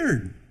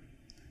retired.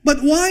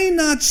 But why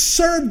not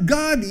serve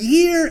God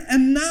here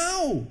and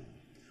now,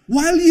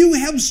 while you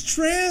have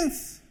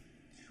strength,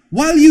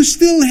 while you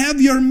still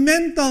have your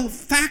mental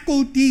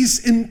faculties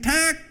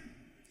intact,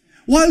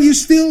 while you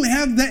still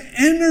have the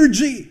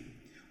energy,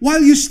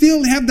 while you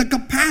still have the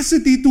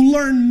capacity to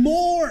learn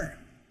more,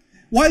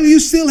 while you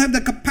still have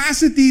the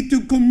capacity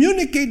to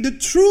communicate the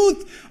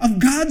truth of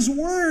God's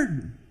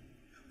Word?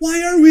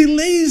 Why are we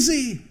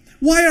lazy?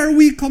 Why are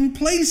we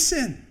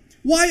complacent?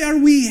 Why are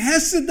we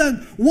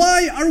hesitant?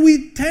 Why are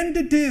we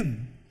tentative?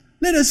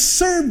 Let us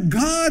serve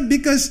God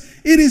because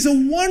it is a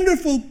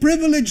wonderful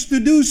privilege to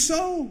do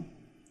so.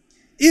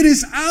 It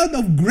is out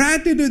of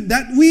gratitude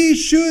that we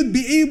should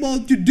be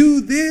able to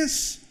do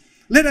this.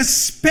 Let us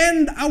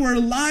spend our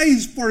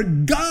lives for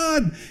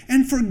God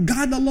and for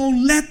God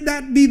alone. Let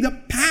that be the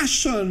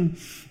passion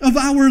of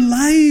our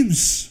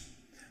lives.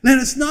 Let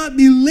us not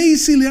be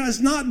lazy. Let us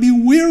not be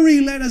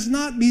weary. Let us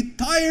not be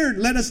tired.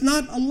 Let us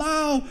not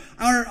allow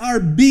our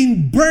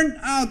being burnt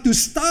out to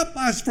stop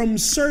us from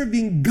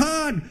serving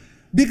God,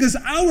 because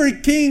our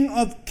King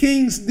of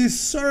Kings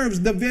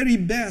deserves the very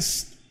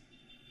best.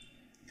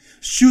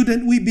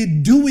 Shouldn't we be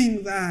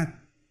doing that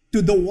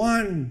to the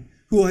one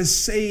who has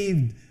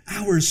saved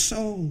our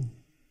soul?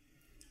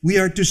 We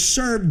are to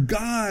serve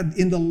God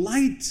in the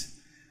light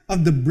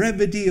of the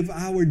brevity of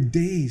our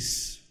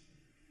days.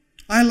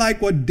 I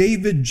like what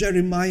David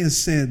Jeremiah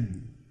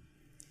said.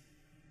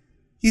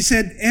 He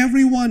said,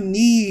 everyone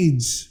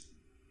needs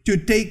to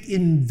take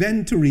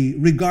inventory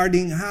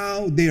regarding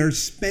how they are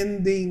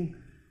spending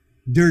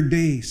their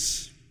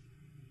days.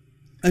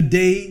 A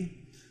day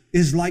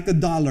is like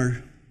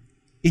 $1.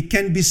 It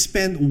can be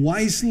spent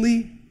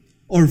wisely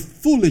or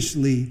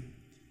foolishly,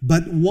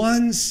 but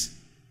once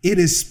it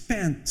is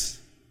spent,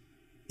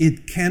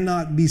 it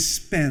cannot be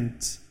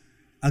spent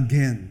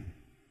again.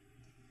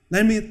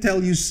 Let me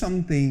tell you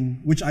something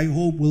which I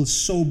hope will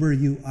sober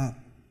you up.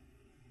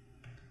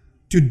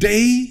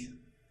 Today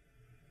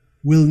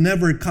will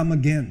never come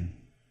again.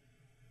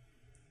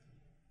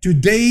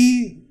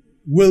 Today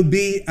will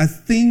be a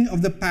thing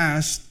of the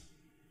past.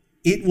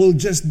 It will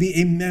just be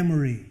a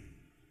memory.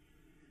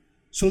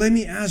 So let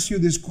me ask you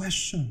this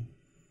question.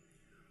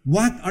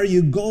 What are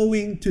you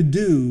going to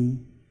do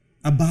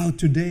about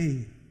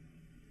today?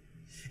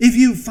 If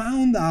you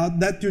found out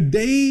that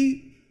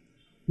today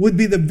would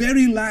be the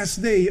very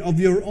last day of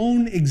your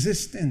own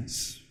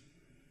existence,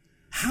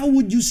 how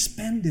would you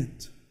spend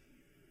it?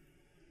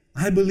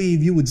 I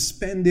believe you would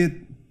spend it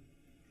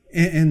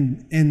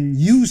and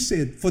use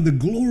it for the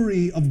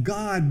glory of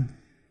God,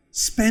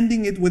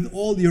 spending it with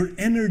all your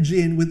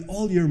energy and with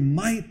all your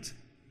might,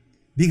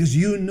 because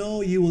you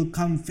know you will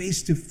come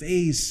face to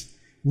face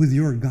with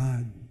your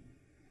God.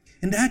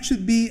 And that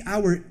should be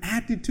our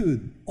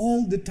attitude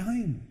all the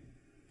time.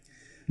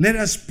 Let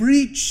us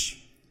preach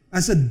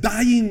as a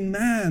dying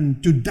man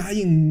to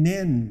dying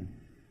men,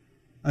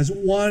 as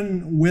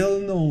one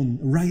well-known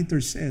writer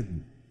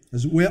said,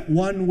 as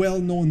one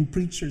well-known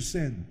preacher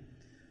said.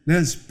 Let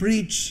us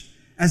preach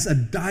as a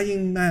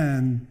dying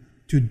man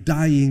to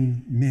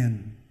dying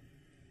men.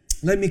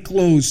 Let me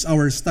close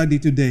our study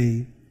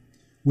today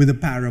with a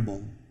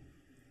parable.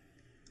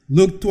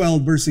 Luke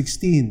 12, verse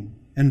 16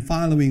 and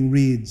following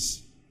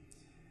reads,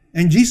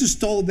 "And Jesus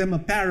told them a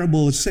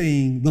parable,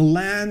 saying, The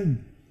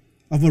land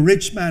of a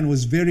rich man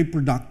was very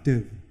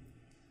productive.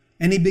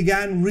 And he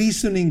began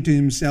reasoning to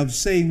himself,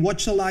 saying, What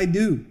shall I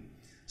do,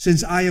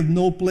 since I have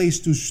no place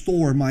to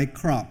store my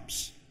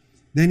crops?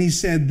 Then he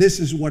said, This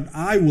is what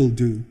I will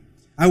do.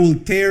 I will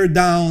tear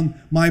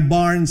down my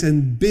barns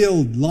and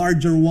build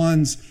larger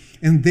ones,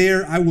 and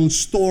there I will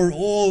store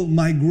all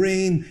my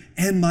grain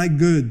and my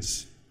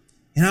goods.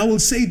 And I will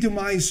say to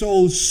my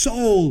soul,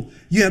 Soul,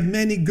 you have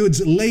many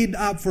goods laid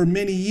up for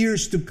many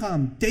years to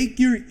come. Take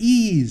your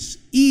ease,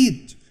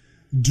 eat,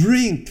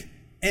 drink,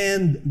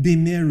 and be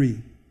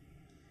merry.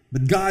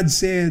 But God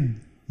said,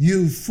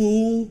 You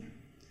fool,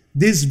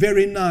 this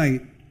very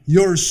night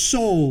your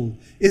soul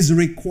is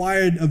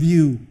required of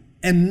you,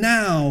 and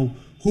now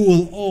who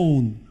will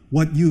own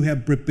what you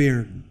have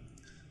prepared?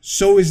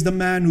 So is the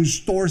man who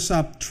stores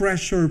up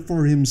treasure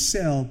for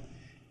himself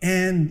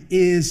and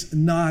is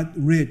not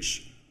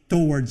rich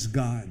towards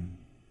God."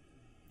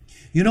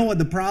 You know what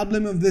the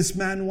problem of this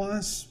man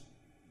was?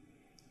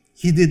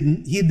 He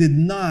did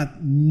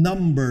not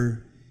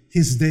number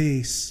his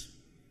days.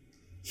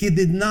 He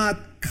did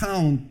not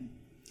count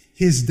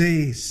his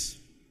days.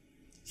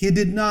 He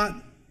did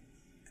not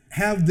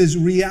have this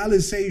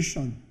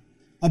realization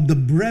of the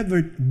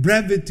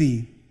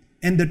brevity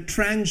and the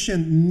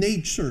transient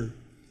nature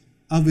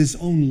of his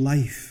own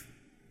life.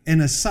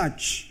 And as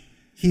such,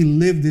 he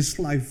lived his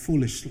life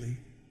foolishly.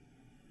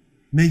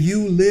 May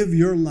you live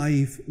your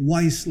life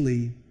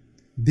wisely,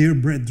 dear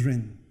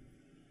brethren,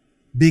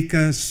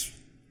 because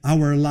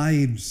our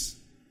lives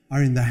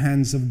are in the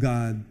hands of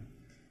God,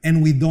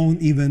 and we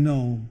don't even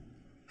know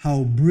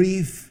how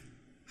brief,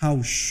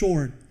 how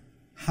short,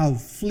 how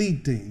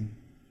fleeting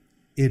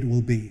it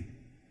will be.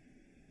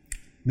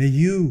 May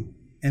you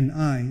and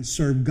I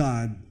serve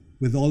God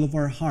with all of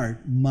our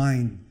heart,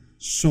 mind,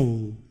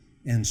 soul,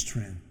 and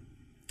strength.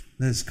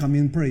 Let us come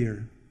in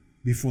prayer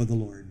before the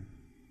Lord.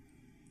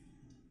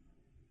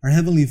 Our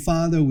Heavenly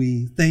Father,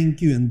 we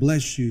thank you and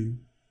bless you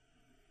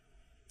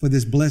for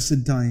this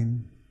blessed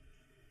time.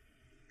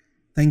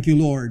 Thank you,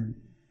 Lord,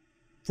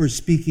 for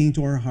speaking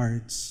to our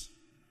hearts.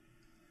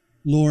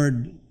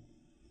 Lord,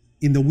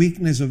 in the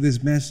weakness of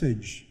this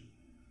message,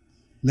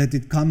 let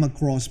it come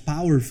across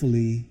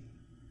powerfully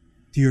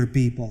to your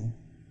people.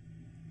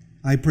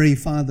 I pray,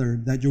 Father,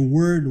 that your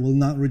word will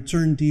not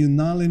return to you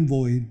null and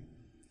void,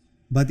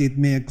 but it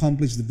may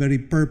accomplish the very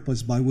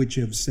purpose by which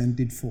you have sent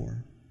it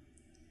for.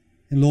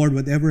 And Lord,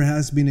 whatever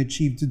has been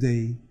achieved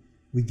today,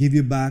 we give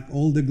you back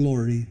all the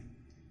glory,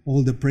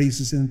 all the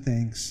praises and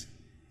thanks.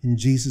 In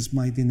Jesus'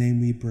 mighty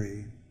name we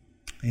pray.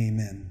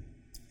 Amen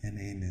and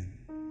amen.